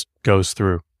damage just goes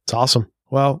through. It's awesome.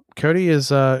 Well, Cody is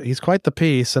he's quite the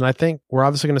piece, and I think we're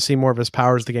obviously going to see more of his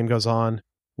power as the game goes on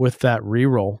with that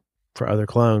reroll for other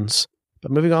clones.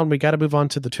 But moving on, we got to move on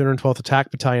to the 212th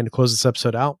Attack Battalion to close this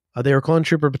episode out. They were Clone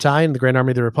Trooper Battalion, the Grand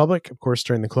Army of the Republic, of course,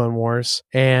 during the Clone Wars,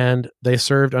 and they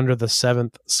served under the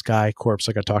 7th Sky Corps,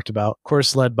 like I talked about, of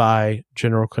course, led by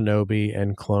General Kenobi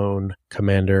and Clone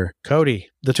Commander Cody.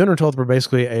 The 212th were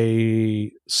basically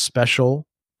a special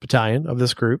battalion of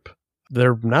this group.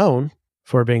 They're known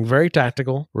for being very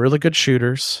tactical, really good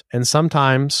shooters, and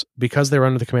sometimes, because they were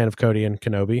under the command of Cody and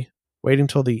Kenobi, waiting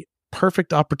until the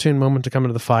perfect opportune moment to come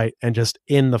into the fight and just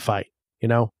end the fight.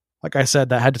 Like I said,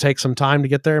 that had to take some time to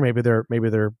get there. Maybe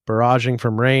they're barraging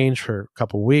from range for a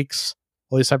couple weeks,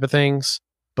 all these type of things.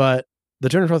 But the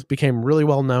 212th became really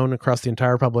well known across the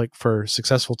entire Republic for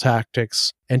successful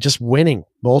tactics and just winning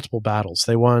multiple battles.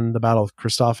 They won the Battle of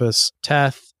Christophsis,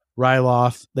 Teth,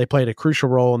 Ryloth. They played a crucial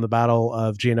role in the Battle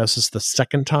of Geonosis the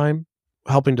second time,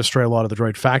 helping destroy a lot of the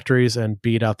droid factories and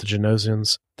beat out the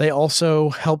Genosians. They also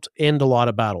helped end a lot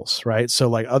of battles, right?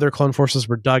 So other clone forces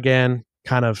were dug in,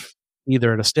 kind of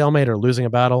either at a stalemate or losing a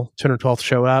battle. 212th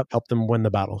show up, help them win the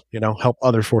battle, help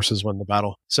other forces win the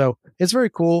battle. So it's very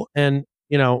cool. And,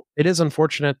 it is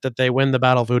unfortunate that they win the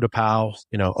Battle of Utapau.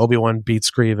 Obi-Wan beats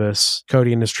Grievous.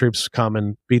 Cody and his troops come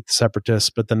and beat the Separatists.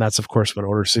 But then that's, of course, when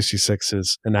Order 66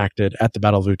 is enacted at the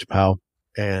Battle of Utapau.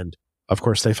 And, of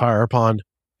course, they fire upon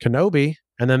Kenobi.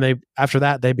 And then after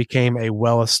that, they became a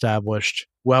well-established,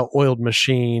 well-oiled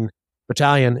machine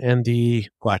battalion in the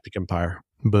Galactic Empire.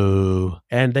 Boo.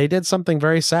 And they did something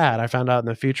very sad, I found out in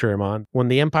the future, Iman. When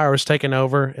the Empire was taken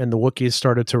over and the Wookiees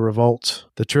started to revolt,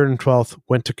 the 212th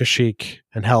went to Kashyyyk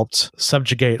and helped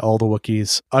subjugate all the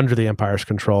Wookiees under the Empire's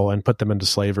control and put them into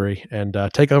slavery and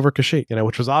take over Kashyyyk,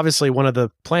 which was obviously one of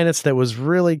the planets that was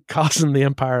really causing the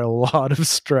Empire a lot of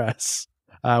stress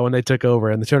when they took over.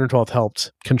 And the 212th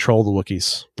helped control the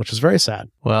Wookiees, which is very sad.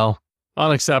 Well,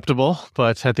 unacceptable,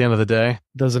 but at the end of the day,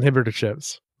 Those inhibitor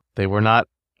chips. they were not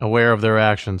aware of their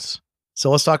actions. So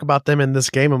let's talk about them in this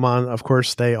game, Amon. Of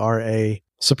course, they are a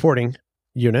supporting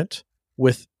unit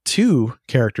with 2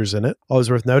 characters in it.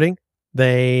 Always worth noting,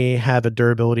 they have a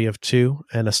durability of 2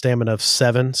 and a stamina of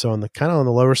 7, so on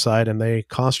the lower side, and they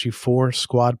cost you 4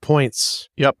 squad points.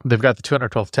 Yep, they've got the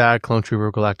 212th tag, Clone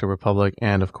Trooper, Galactic Republic,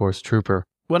 and of course Trooper.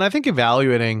 When I think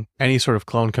evaluating any sort of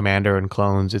clone commander and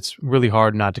clones, it's really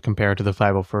hard not to compare to the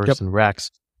 501st and Rex.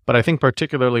 But I think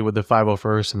particularly with the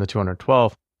 501st and the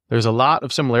 212th, there's a lot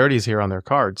of similarities here on their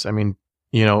cards. I mean,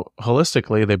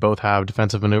 holistically, they both have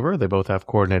defensive maneuver, they both have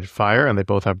coordinated fire, and they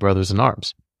both have brothers in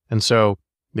arms. And so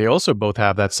they also both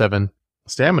have that 7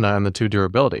 stamina and the 2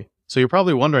 durability. So you're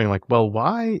probably wondering, well,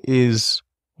 why is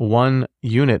one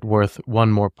unit worth 1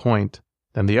 more point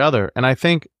than the other? And I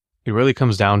think it really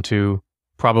comes down to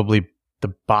probably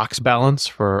the box balance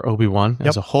for Obi-Wan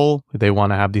as a whole. They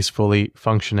want to have these fully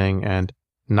functioning and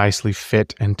nicely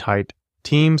fit and tight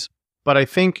teams. But I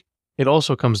think it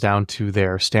also comes down to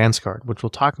their stance card, which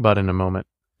we'll talk about in a moment.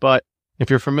 But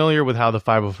if you're familiar with how the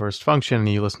 501st function and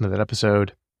you listen to that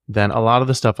episode, then a lot of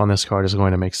the stuff on this card is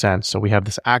going to make sense. So we have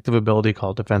this active ability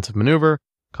called Defensive Maneuver,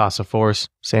 Cost of Force,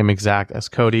 same exact as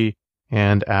Cody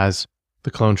and as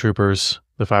the Clone Troopers,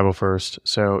 the 501st.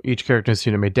 So each character in this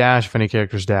unit may dash. If any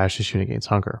characters dash, this unit gains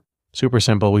hunger. Super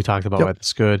simple. We talked about why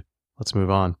that's good. Let's move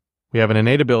on. We have an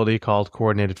innate ability called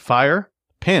Coordinated Fire,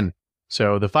 Pin.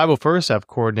 So the 501st have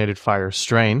Coordinated Fire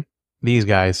Strain. These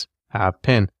guys have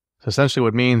Pin. So essentially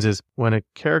what it means is when a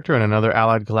character in another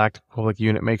allied Galactic Republic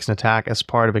unit makes an attack as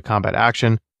part of a combat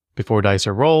action before dice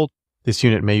are rolled, this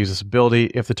unit may use this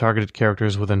ability. If the targeted character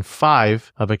is within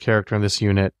 5 of a character in this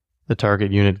unit, the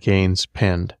target unit gains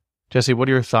pinned. Jesse, what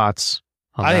are your thoughts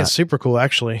on that? I think it's super cool,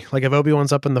 actually. If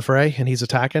Obi-Wan's up in the fray and he's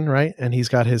attacking, right? And he's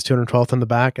got his 212th in the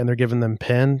back and they're giving them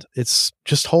pinned, it's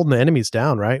just holding the enemies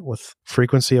down, right? With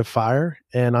frequency of fire.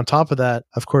 And on top of that,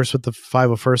 of course, with the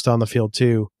 501st on the field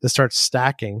too, this starts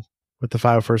stacking with the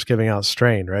 501st giving out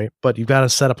strain, right? But you've got to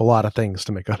set up a lot of things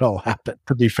to make that all happen,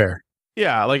 to be fair.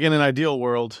 Yeah, in an ideal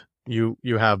world, you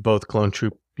have both clone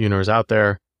troop units out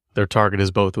there. Their target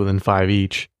is both within 5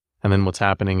 each. And then what's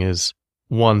happening is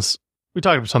once, we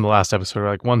talked about this on the last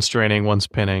episode, one's straining, one's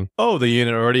pinning. Oh, the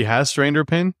unit already has strained or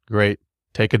pinned? Great.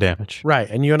 Take a damage. Right.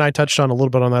 And you and I touched on a little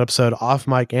bit on that episode off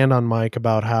mic and on mic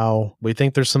about how we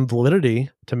think there's some validity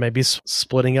to maybe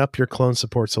splitting up your clone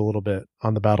supports a little bit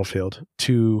on the battlefield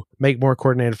to make more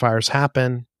coordinated fires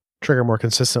happen, trigger more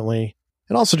consistently,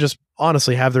 and also just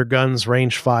honestly have their guns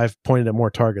range 5 pointed at more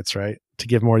targets, right? To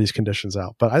give more of these conditions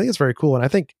out. But I think it's very cool.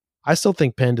 And I still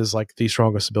think pinned is the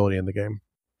strongest ability in the game.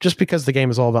 Just because the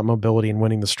game is all about mobility and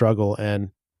winning the struggle,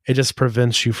 and it just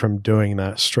prevents you from doing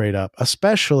that straight up.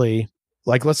 Especially,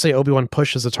 let's say Obi-Wan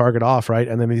pushes a target off, right?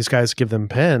 And then these guys give them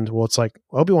pinned. Well, it's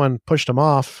Obi-Wan pushed them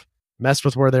off, messed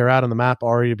with where they were at on the map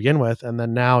already to begin with, and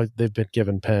then now they've been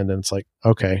given pinned, and it's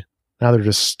okay, now they're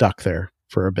just stuck there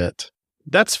for a bit.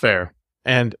 That's fair.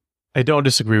 And I don't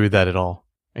disagree with that at all.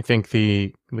 I think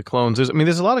the clones,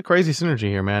 there's a lot of crazy synergy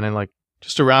here, man. And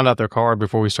just to round out their card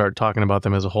before we start talking about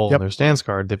them as a whole in their stance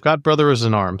card, they've got Brothers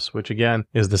in Arms, which again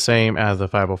is the same as the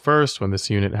 501st. When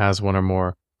this unit has 1 or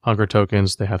more hunger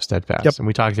tokens, they have Steadfast. And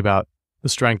we talked about the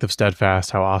strength of Steadfast,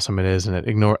 how awesome it is, and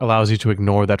it allows you to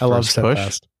ignore that first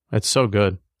push. It's so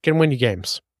good. Can win you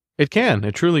games. It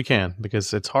truly can,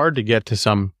 because it's hard to get to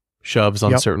some shoves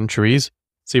on certain trees.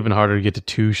 It's even harder to get to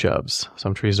 2 shoves.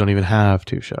 Some trees don't even have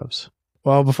 2 shoves.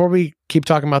 Well, before we keep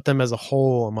talking about them as a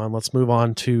whole, Amon, let's move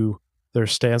on to their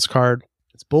stance card.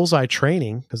 It's Bullseye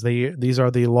Training, because these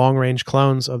are the long-range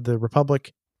clones of the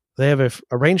Republic. They have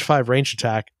a range 5 range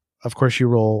attack. Of course, you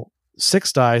roll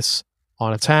 6 dice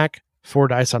on attack, 4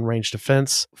 dice on range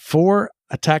defense, 4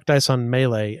 attack dice on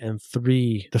melee, and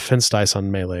 3 defense dice on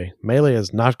melee. Melee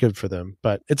is not good for them,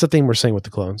 but it's a theme we're seeing with the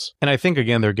clones. And I think,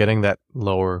 again, they're getting that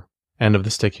lower end of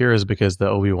the stick here is because the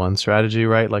Obi-Wan strategy,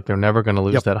 right? They're never going to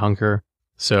lose that hunger.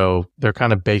 So they're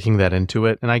kind of baking that into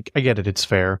it. And I get it, it's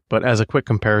fair. But as a quick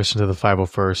comparison to the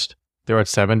 501st, they're at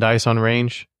 7 dice on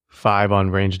range, 5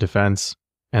 on range defense,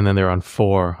 and then they're on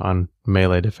 4 on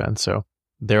melee defense. So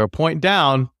they're a point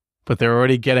down, but they're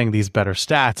already getting these better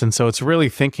stats. And so it's really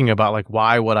thinking about like,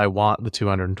 why would I want the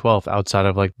 212th outside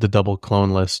of like the double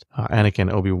clone list,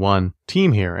 Anakin Obi-Wan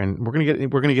team here? And we're going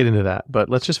to get into that, but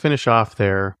let's just finish off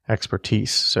their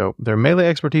expertise. So their melee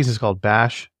expertise is called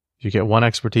Bash. You get 1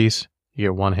 expertise, you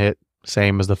get 1 hit,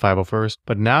 same as the 501st.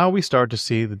 But now we start to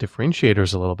see the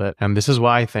differentiators a little bit. And this is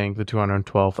why I think the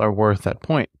 212th are worth that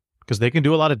point, because they can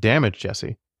do a lot of damage,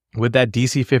 Jesse. With that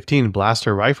DC-15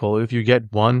 blaster rifle, if you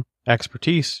get 1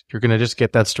 expertise, you're going to just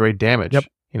get that straight damage. Yep.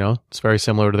 You know, it's very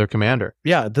similar to their commander.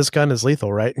 Yeah, this gun is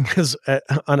lethal, right? Because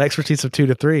on expertise of 2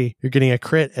 to 3, you're getting a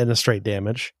crit and a straight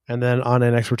damage. And then on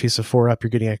an expertise of 4 up, you're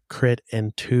getting a crit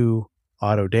and 2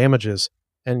 auto damages.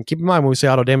 And keep in mind, when we say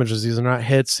auto damages, these are not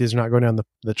hits. These are not going down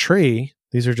the tree.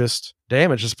 These are just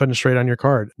damage, just putting straight on your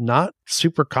card. Not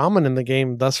super common in the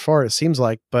game thus far, it seems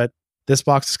like, but this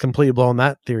box is completely blowing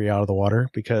that theory out of the water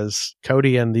because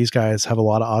Cody and these guys have a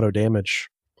lot of auto damage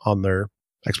on their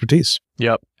expertise.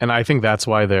 Yep. And I think that's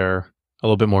why they're a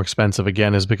little bit more expensive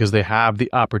again, is because they have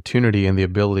the opportunity and the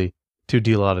ability to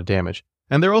deal a lot of damage.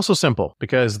 And they're also simple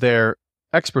because their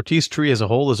expertise tree as a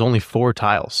whole is only 4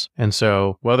 tiles. And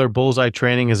so whether bullseye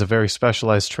training is a very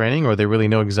specialized training or they really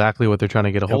know exactly what they're trying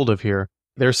to get a hold of here,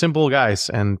 they're simple guys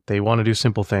and they want to do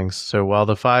simple things. So while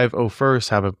the 501st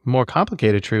have a more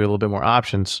complicated tree with a little bit more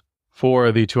options,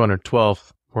 for the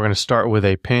 212th, we're going to start with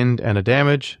a pinned and a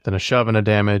damage, then a shove and a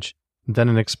damage, then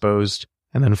an exposed,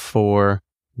 and then 4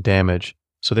 damage.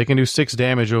 So they can do 6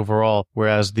 damage overall,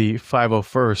 whereas the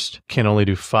 501st can only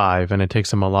do 5, and it takes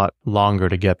them a lot longer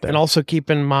to get there. And also keep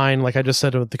in mind, like I just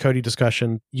said with the Cody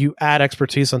discussion, you add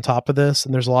expertise on top of this,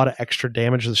 and there's a lot of extra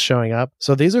damage that's showing up.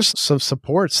 So these are some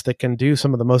supports that can do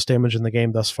some of the most damage in the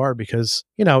game thus far, because,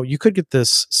 you know, you could get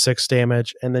this 6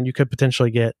 damage, and then you could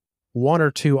potentially get 1 or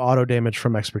 2 auto damage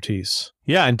from expertise.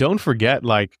 Yeah, and don't forget,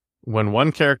 like, when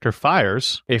one character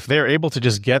fires, if they're able to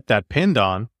just get that pinned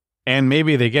on, and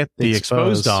maybe they get the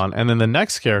exposed on, and then the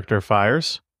next character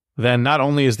fires, then not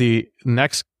only is the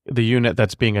unit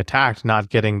that's being attacked not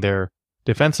getting their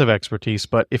defensive expertise,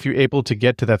 but if you're able to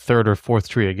get to that 3rd or 4th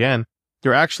tree again,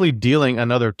 you're actually dealing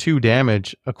another 2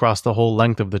 damage across the whole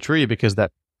length of the tree because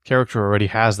that character already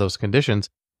has those conditions.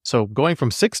 So going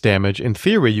from 6 damage, in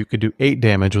theory, you could do 8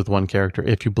 damage with one character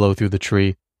if you blow through the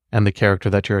tree and the character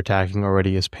that you're attacking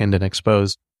already is pinned and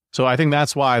exposed. So I think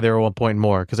that's why they're 1 point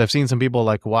more, because I've seen some people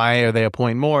like, why are they a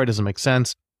point more? It doesn't make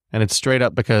sense. And it's straight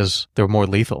up because they're more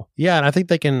lethal. Yeah, and I think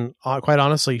they can quite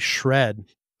honestly shred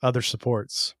other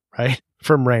supports, right?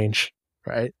 From range,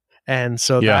 right? And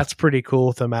so that's pretty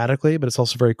cool thematically, but it's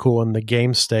also very cool in the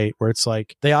game state where it's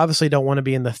like, they obviously don't want to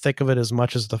be in the thick of it as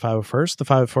much as the 501st. The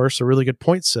 501st are really good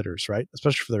point sitters, right?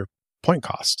 Especially for their point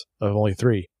cost of only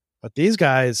 3. But these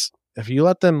guys, if you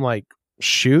let them like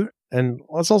shoot, and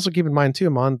let's also keep in mind too,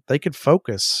 Amon, they could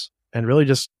focus and really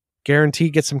just guarantee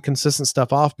get some consistent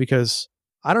stuff off because,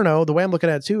 I don't know, the way I'm looking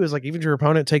at it too is like even if your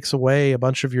opponent takes away a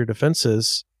bunch of your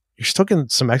defenses, you're still getting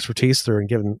some expertise through and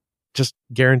giving just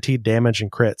guaranteed damage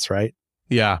and crits, right?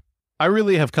 Yeah. I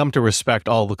really have come to respect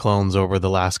all the clones over the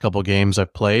last couple games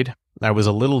I've played. I was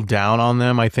a little down on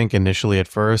them, I think, initially at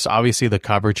first. Obviously, the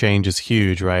cover change is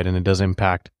huge, right? And it does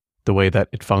impact the way that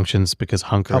it functions because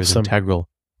Hunker is integral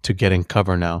to getting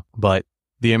cover now. But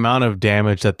the amount of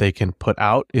damage that they can put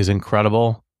out is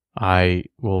incredible. I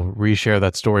will reshare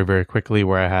that story very quickly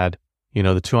where I had, the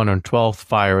 212th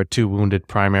fire at 2 wounded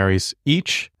primaries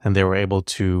each, and they were able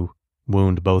to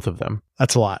wound both of them.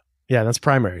 That's a lot. Yeah, that's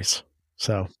primaries.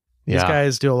 So these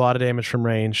guys do a lot of damage from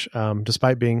range,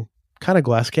 despite being kind of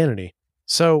glass cannony.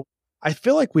 So I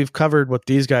feel like we've covered what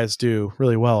these guys do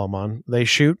really well, Amon. They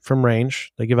shoot from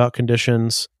range, they give out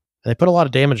conditions, and they put a lot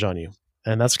of damage on you.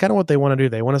 And that's kind of what they want to do.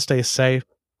 They want to stay safe.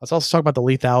 Let's also talk about the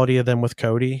lethality of them with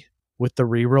Cody, with the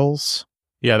rerolls.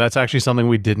 Yeah, that's actually something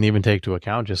we didn't even take into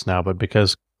account just now, but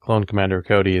because Clone Commander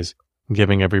Cody is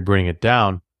giving every bring it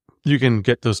down, you can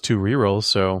get those 2 rerolls,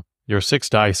 so your 6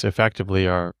 dice effectively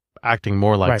are acting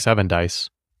more like 7 dice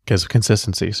because of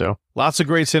consistency. So lots of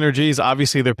great synergies.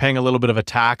 Obviously, they're paying a little bit of a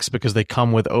tax because they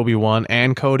come with Obi-Wan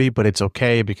and Cody, but it's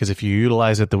okay because if you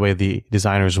utilize it the way the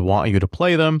designers want you to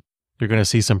play them, you're going to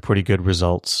see some pretty good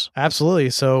results.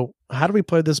 Absolutely. So how do we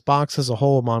play this box as a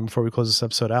whole, Amon, before we close this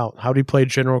episode out? How do you play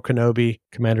General Kenobi,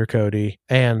 Commander Cody,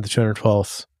 and the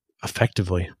 212th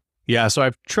effectively? Yeah, so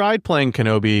I've tried playing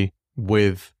Kenobi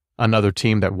with another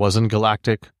team that wasn't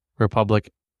Galactic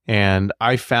Republic, and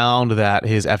I found that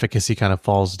his efficacy kind of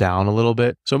falls down a little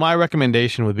bit. So my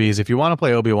recommendation would be is if you want to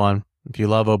play Obi-Wan, if you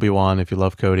love Obi-Wan, if you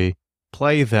love Cody,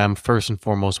 play them first and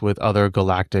foremost with other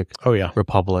Galactic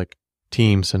Republic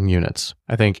teams and units.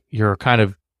 I think you're kind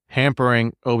of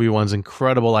hampering Obi-Wan's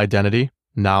incredible identity,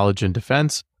 knowledge, and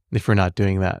defense if you're not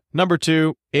doing that. Number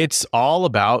 2, it's all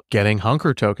about getting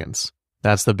hunker tokens.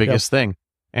 That's the biggest thing.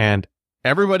 And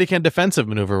everybody can defensive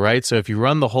maneuver, right? So if you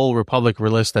run the whole Republic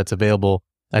list that's available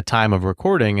at time of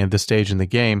recording at this stage in the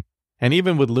game, and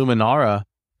even with Luminara,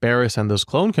 Barriss, and those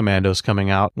clone commandos coming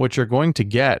out, what you're going to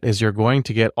get is you're going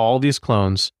to get all these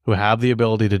clones who have the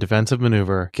ability to defensive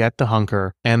maneuver, get the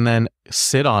hunker, and then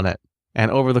sit on it. And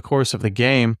over the course of the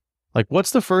game, like, what's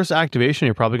the first activation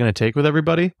you're probably going to take with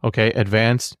everybody? Okay,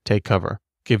 advance, take cover.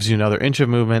 Gives you another inch of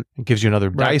movement. It gives you another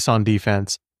dice on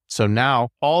defense. So now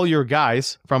all your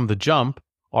guys from the jump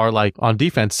are like on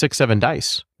defense 6-7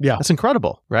 dice. Yeah. That's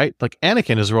incredible, right? Like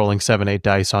Anakin is rolling 7-8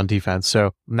 dice on defense.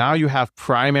 So now you have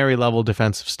primary level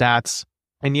defensive stats.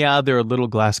 And yeah, they're a little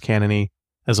glass cannony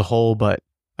as a whole, but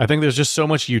I think there's just so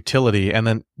much utility. And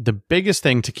then the biggest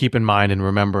thing to keep in mind and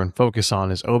remember and focus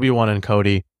on is Obi-Wan and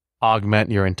Cody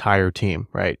augment your entire team,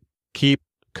 right? Keep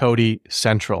Cody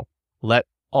central. Let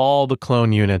all the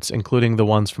clone units, including the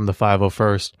ones from the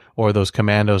 501st or those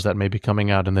commandos that may be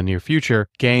coming out in the near future,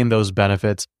 gain those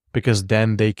benefits because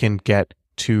then they can get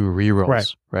 2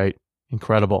 rerolls, right?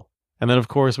 Incredible. And then, of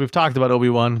course, we've talked about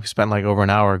Obi-Wan. We spent like over an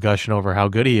hour gushing over how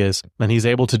good he is, and he's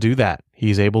able to do that.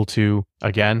 He's able to,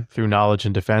 again, through knowledge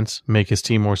and defense, make his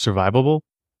team more survivable.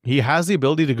 He has the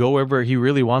ability to go wherever he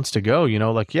really wants to go. You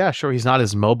know, like, yeah, sure, he's not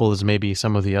as mobile as maybe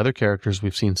some of the other characters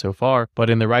we've seen so far,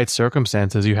 but in the right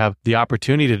circumstances, you have the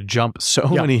opportunity to jump so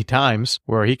many times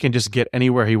where he can just get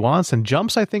anywhere he wants. And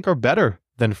jumps, I think, are better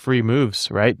than free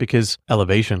moves, right? Because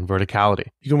elevation, verticality.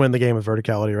 You can win the game with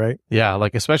verticality, right? Yeah,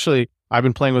 like especially, I've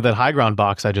been playing with that high ground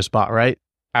box I just bought, right?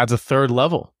 Adds a 3rd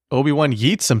level. Obi-Wan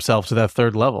yeets himself to that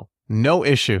 3rd level. No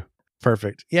issue.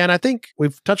 Perfect. Yeah, and I think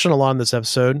we've touched on a lot in this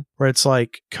episode where it's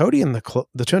like Cody and the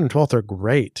 212th are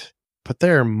great, but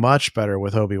they're much better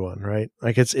with Obi-Wan, right?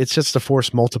 Like it's just a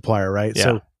force multiplier, right? Yeah.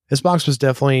 So this box was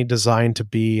definitely designed to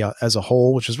be as a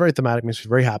whole, which is very thematic, makes me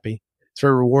very happy. It's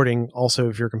very rewarding also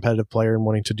if you're a competitive player and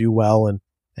wanting to do well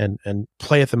and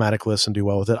play a thematic list and do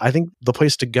well with it. I think the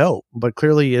place to go, but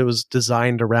clearly it was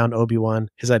designed around Obi-Wan,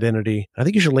 his identity. I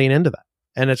think you should lean into that.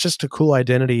 And it's just a cool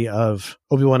identity of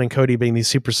Obi-Wan and Cody being these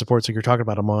super supports like you're talking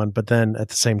about them on. But then at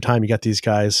the same time, you got these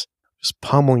guys just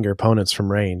pummeling your opponents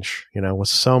from range, you know, with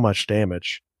so much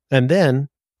damage. And then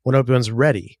when Obi-Wan's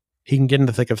ready, he can get in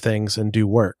the thick of things and do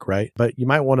work, right? But you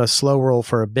might want to slow roll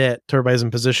for a bit till everybody's in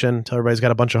position, till everybody's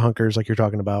got a bunch of hunkers like you're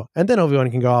talking about. And then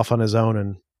Obi-Wan can go off on his own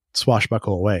and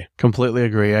swashbuckle away. Completely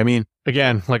agree. I mean,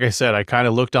 again, like I said, I kind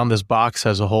of looked on this box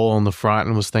as a whole on the front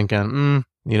and was thinking,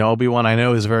 you know, Obi-Wan I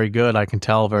know is very good. I can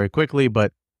tell very quickly,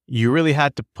 but you really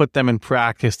had to put them in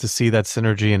practice to see that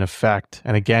synergy in effect.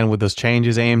 And again, with those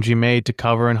changes AMG made to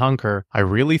cover and hunker, I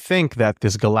really think that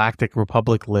this Galactic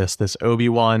Republic list, this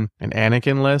Obi-Wan and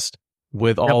Anakin list,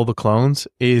 with all the clones,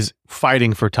 is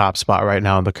fighting for top spot right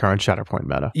now in the current Shatterpoint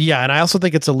meta. Yeah, and I also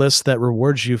think it's a list that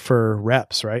rewards you for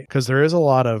reps, right? Because there is a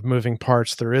lot of moving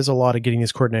parts. There is a lot of getting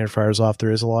these coordinated fires off.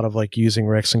 There is a lot of like using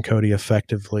Rex and Cody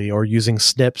effectively, or using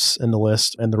snips in the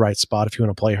list in the right spot if you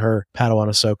want to play her, Padawan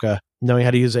Ahsoka, knowing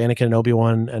how to use Anakin and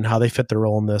Obi-Wan and how they fit their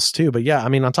role in this too. But yeah, I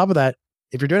mean, on top of that,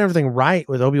 if you're doing everything right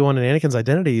with Obi-Wan and Anakin's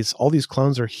identities, all these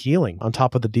clones are healing on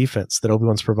top of the defense that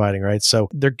Obi-Wan's providing, right? So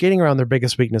they're getting around their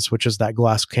biggest weakness, which is that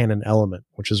glass cannon element,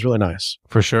 which is really nice.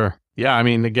 For sure. Yeah, I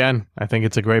mean, again, I think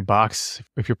it's a great box.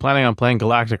 If you're planning on playing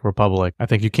Galactic Republic, I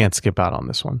think you can't skip out on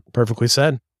this one. Perfectly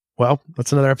said. Well,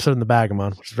 that's another episode in the bag,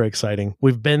 Amon, which is very exciting.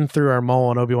 We've been through our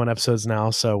Maul and Obi-Wan episodes now,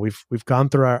 so we've gone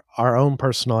through our own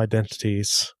personal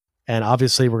identities. And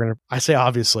obviously, I say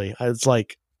obviously, it's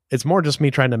like, it's more just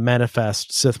me trying to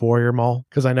manifest Sith Warrior Maul,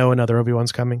 because I know another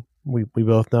Obi-Wan's coming. We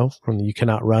both know from the You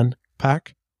Cannot Run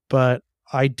pack. But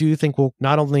I do think we'll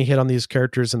not only hit on these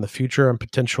characters in the future and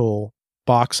potential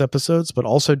box episodes, but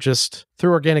also just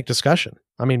through organic discussion.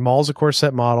 I mean, Maul's a core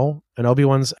set model, and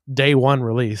Obi-Wan's day one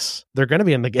release. They're going to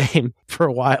be in the game for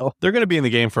a while. They're going to be in the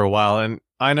game for a while. And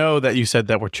I know that you said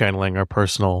that we're channeling our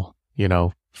personal,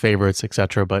 favorites,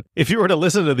 etc. But if you were to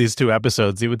listen to these 2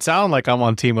 episodes, it would sound like I'm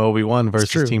on Team Obi-Wan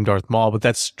versus Team Darth Maul, but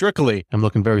that's strictly, I'm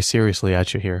looking very seriously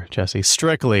at you here, Jesse,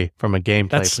 strictly from a gameplay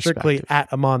perspective. That's strictly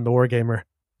at Amon the Wargamer.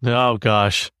 Oh,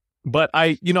 gosh. But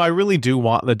I really do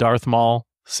want the Darth Maul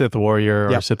Sith Warrior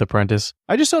or Sith Apprentice.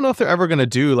 I just don't know if they're ever going to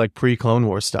do like pre-Clone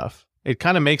Wars stuff. It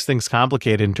kind of makes things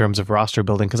complicated in terms of roster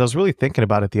building, because I was really thinking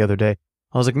about it the other day.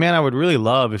 I was like, man, I would really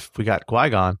love if we got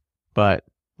Qui-Gon, but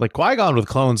like Qui-Gon with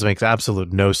clones makes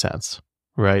absolute no sense,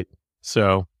 right?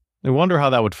 So I wonder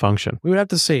how that would function. We would have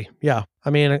to see. Yeah.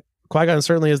 I mean, Qui-Gon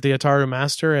certainly is the Ataru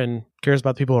master and cares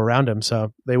about the people around him,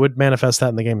 so they would manifest that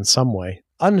in the game in some way.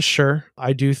 Unsure.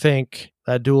 I do think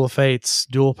that Duel of Fates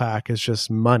dual pack is just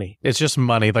money. It's just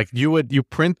money. Like you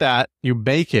print that, you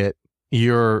make it,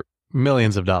 you're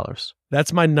millions of dollars.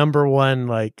 That's my number one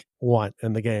want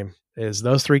in the game is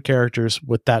those 3 characters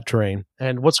with that terrain.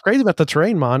 And what's crazy about the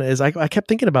terrain, Mon, is I kept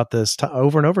thinking about this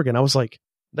over and over again. I was like,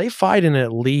 they fight in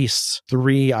at least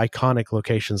 3 iconic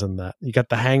locations in that. You got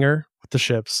the hangar with the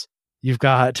ships. You've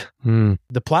got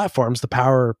the platforms, the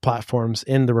power platforms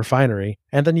in the refinery.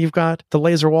 And then you've got the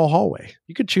laser wall hallway.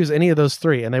 You could choose any of those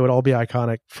 3 and they would all be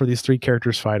iconic for these 3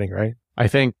 characters fighting, right? I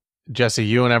think, Jesse,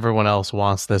 you and everyone else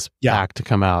wants this pack to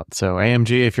come out. So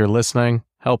AMG, if you're listening,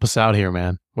 help us out here,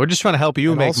 man. We're just trying to help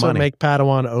you and make also money. Make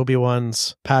Padawan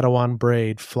Obi-Wan's Padawan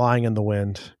braid flying in the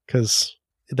wind because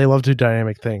they love to do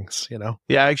dynamic things, you know?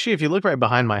 Yeah, actually, if you look right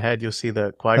behind my head, you'll see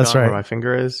the Qui-Gon where my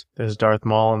finger is. There's Darth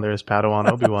Maul and there's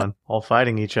Padawan Obi-Wan all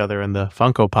fighting each other in the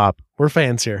Funko Pop. We're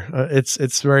fans here.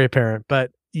 It's very apparent.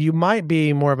 But you might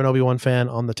be more of an Obi-Wan fan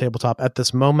on the tabletop at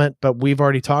this moment, but we've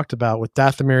already talked about with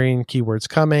Dathomirian keywords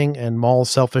coming and Maul's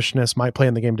selfishness might play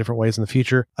in the game different ways in the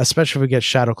future, especially if we get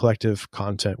Shadow Collective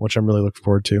content, which I'm really looking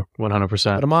forward to.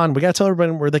 100%. But Amon, we got to tell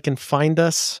everybody where they can find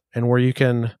us and where you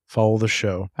can follow the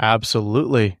show.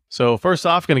 Absolutely. So first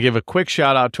off, going to give a quick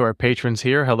shout out to our patrons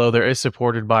here. Hello There is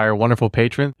supported by our wonderful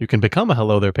patron. You can become a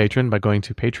Hello There patron by going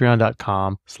to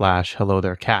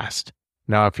patreon.com/HelloThereCast.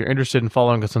 Now, if you're interested in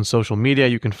following us on social media,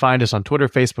 you can find us on Twitter,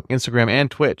 Facebook, Instagram,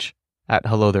 and Twitch at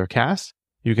HelloThereCast.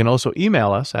 You can also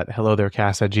email us at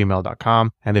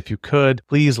hellotherecast@gmail.com. And if you could,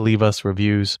 please leave us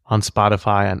reviews on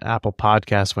Spotify and Apple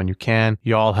Podcasts when you can.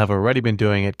 Y'all have already been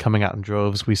doing it, coming out in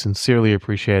droves. We sincerely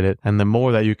appreciate it. And the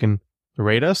more that you can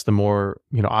rate us, the more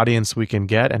audience we can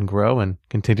get and grow and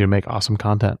continue to make awesome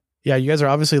content. Yeah, you guys are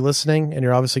obviously listening and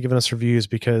you're obviously giving us reviews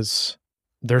because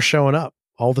they're showing up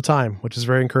all the time, which is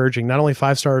very encouraging. Not only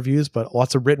 5-star reviews, but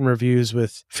lots of written reviews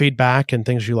with feedback and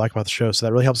things you like about the show. So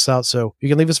that really helps us out. So you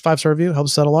can leave us a 5-star review,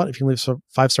 helps us out a lot. If you can leave us a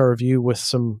 5-star review with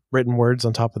some written words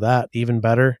on top of that, even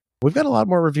better. We've got a lot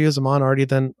more reviews, Amon, already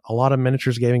than a lot of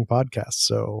miniatures gaming podcasts.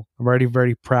 So I'm already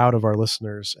very proud of our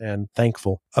listeners and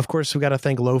thankful. Of course, we got to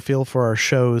thank Lowfield for our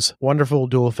show's wonderful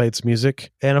Duel of Fates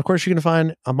music. And of course, you can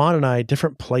find Amon and I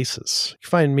different places. You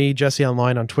can find me, Jesse,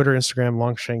 online on Twitter, Instagram,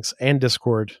 Longshanks, and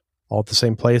Discord, all at the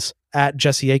same place, at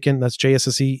Jesse Aiken. That's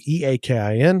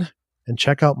JSSEEAKIN. And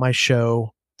check out my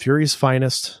show, Fury's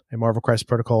Finest, a Marvel Crisis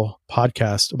Protocol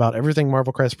podcast about everything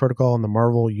Marvel Crisis Protocol and the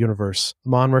Marvel Universe.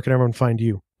 Amon, where can everyone find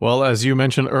you? Well, as you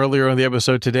mentioned earlier in the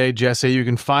episode today, Jesse, you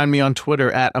can find me on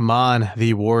Twitter at Amon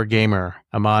the War Gamer.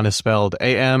 Amon is spelled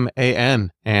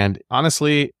A-M-A-N. And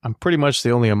honestly, I'm pretty much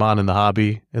the only Amon in the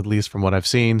hobby, at least from what I've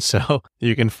seen. So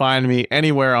you can find me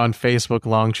anywhere on Facebook,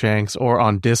 Longshanks, or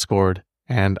on Discord,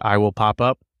 and I will pop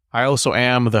up. I also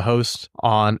am the host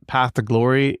on Path to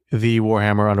Glory, the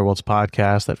Warhammer Underworlds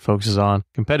podcast that focuses on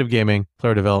competitive gaming,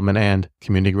 player development, and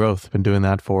community growth. Been doing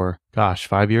that for,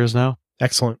 5 years now.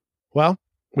 Excellent. Well,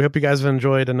 we hope you guys have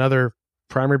enjoyed another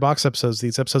Primary Box episodes.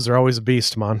 These episodes are always a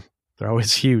beast, man. They're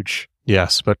always huge.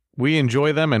 Yes, but we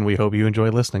enjoy them and we hope you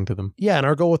enjoy listening to them. Yeah, and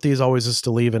our goal with these always is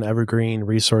to leave an evergreen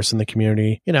resource in the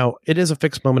community. It is a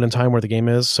fixed moment in time where the game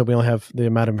is, so we only have the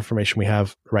amount of information we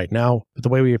have right now. But the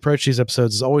way we approach these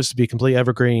episodes is always to be completely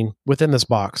evergreen within this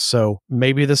box. So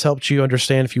maybe this helped you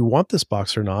understand if you want this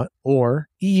box or not, or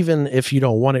even if you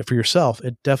don't want it for yourself,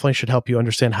 it definitely should help you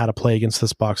understand how to play against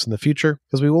this box in the future,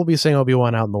 because we will be seeing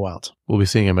Obi-Wan out in the wild. We'll be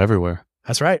seeing him everywhere.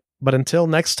 That's right. But until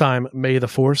next time, may the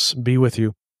Force be with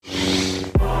you.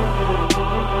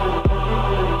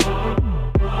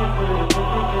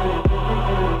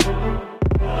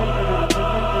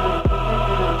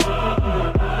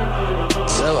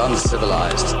 So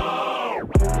uncivilized.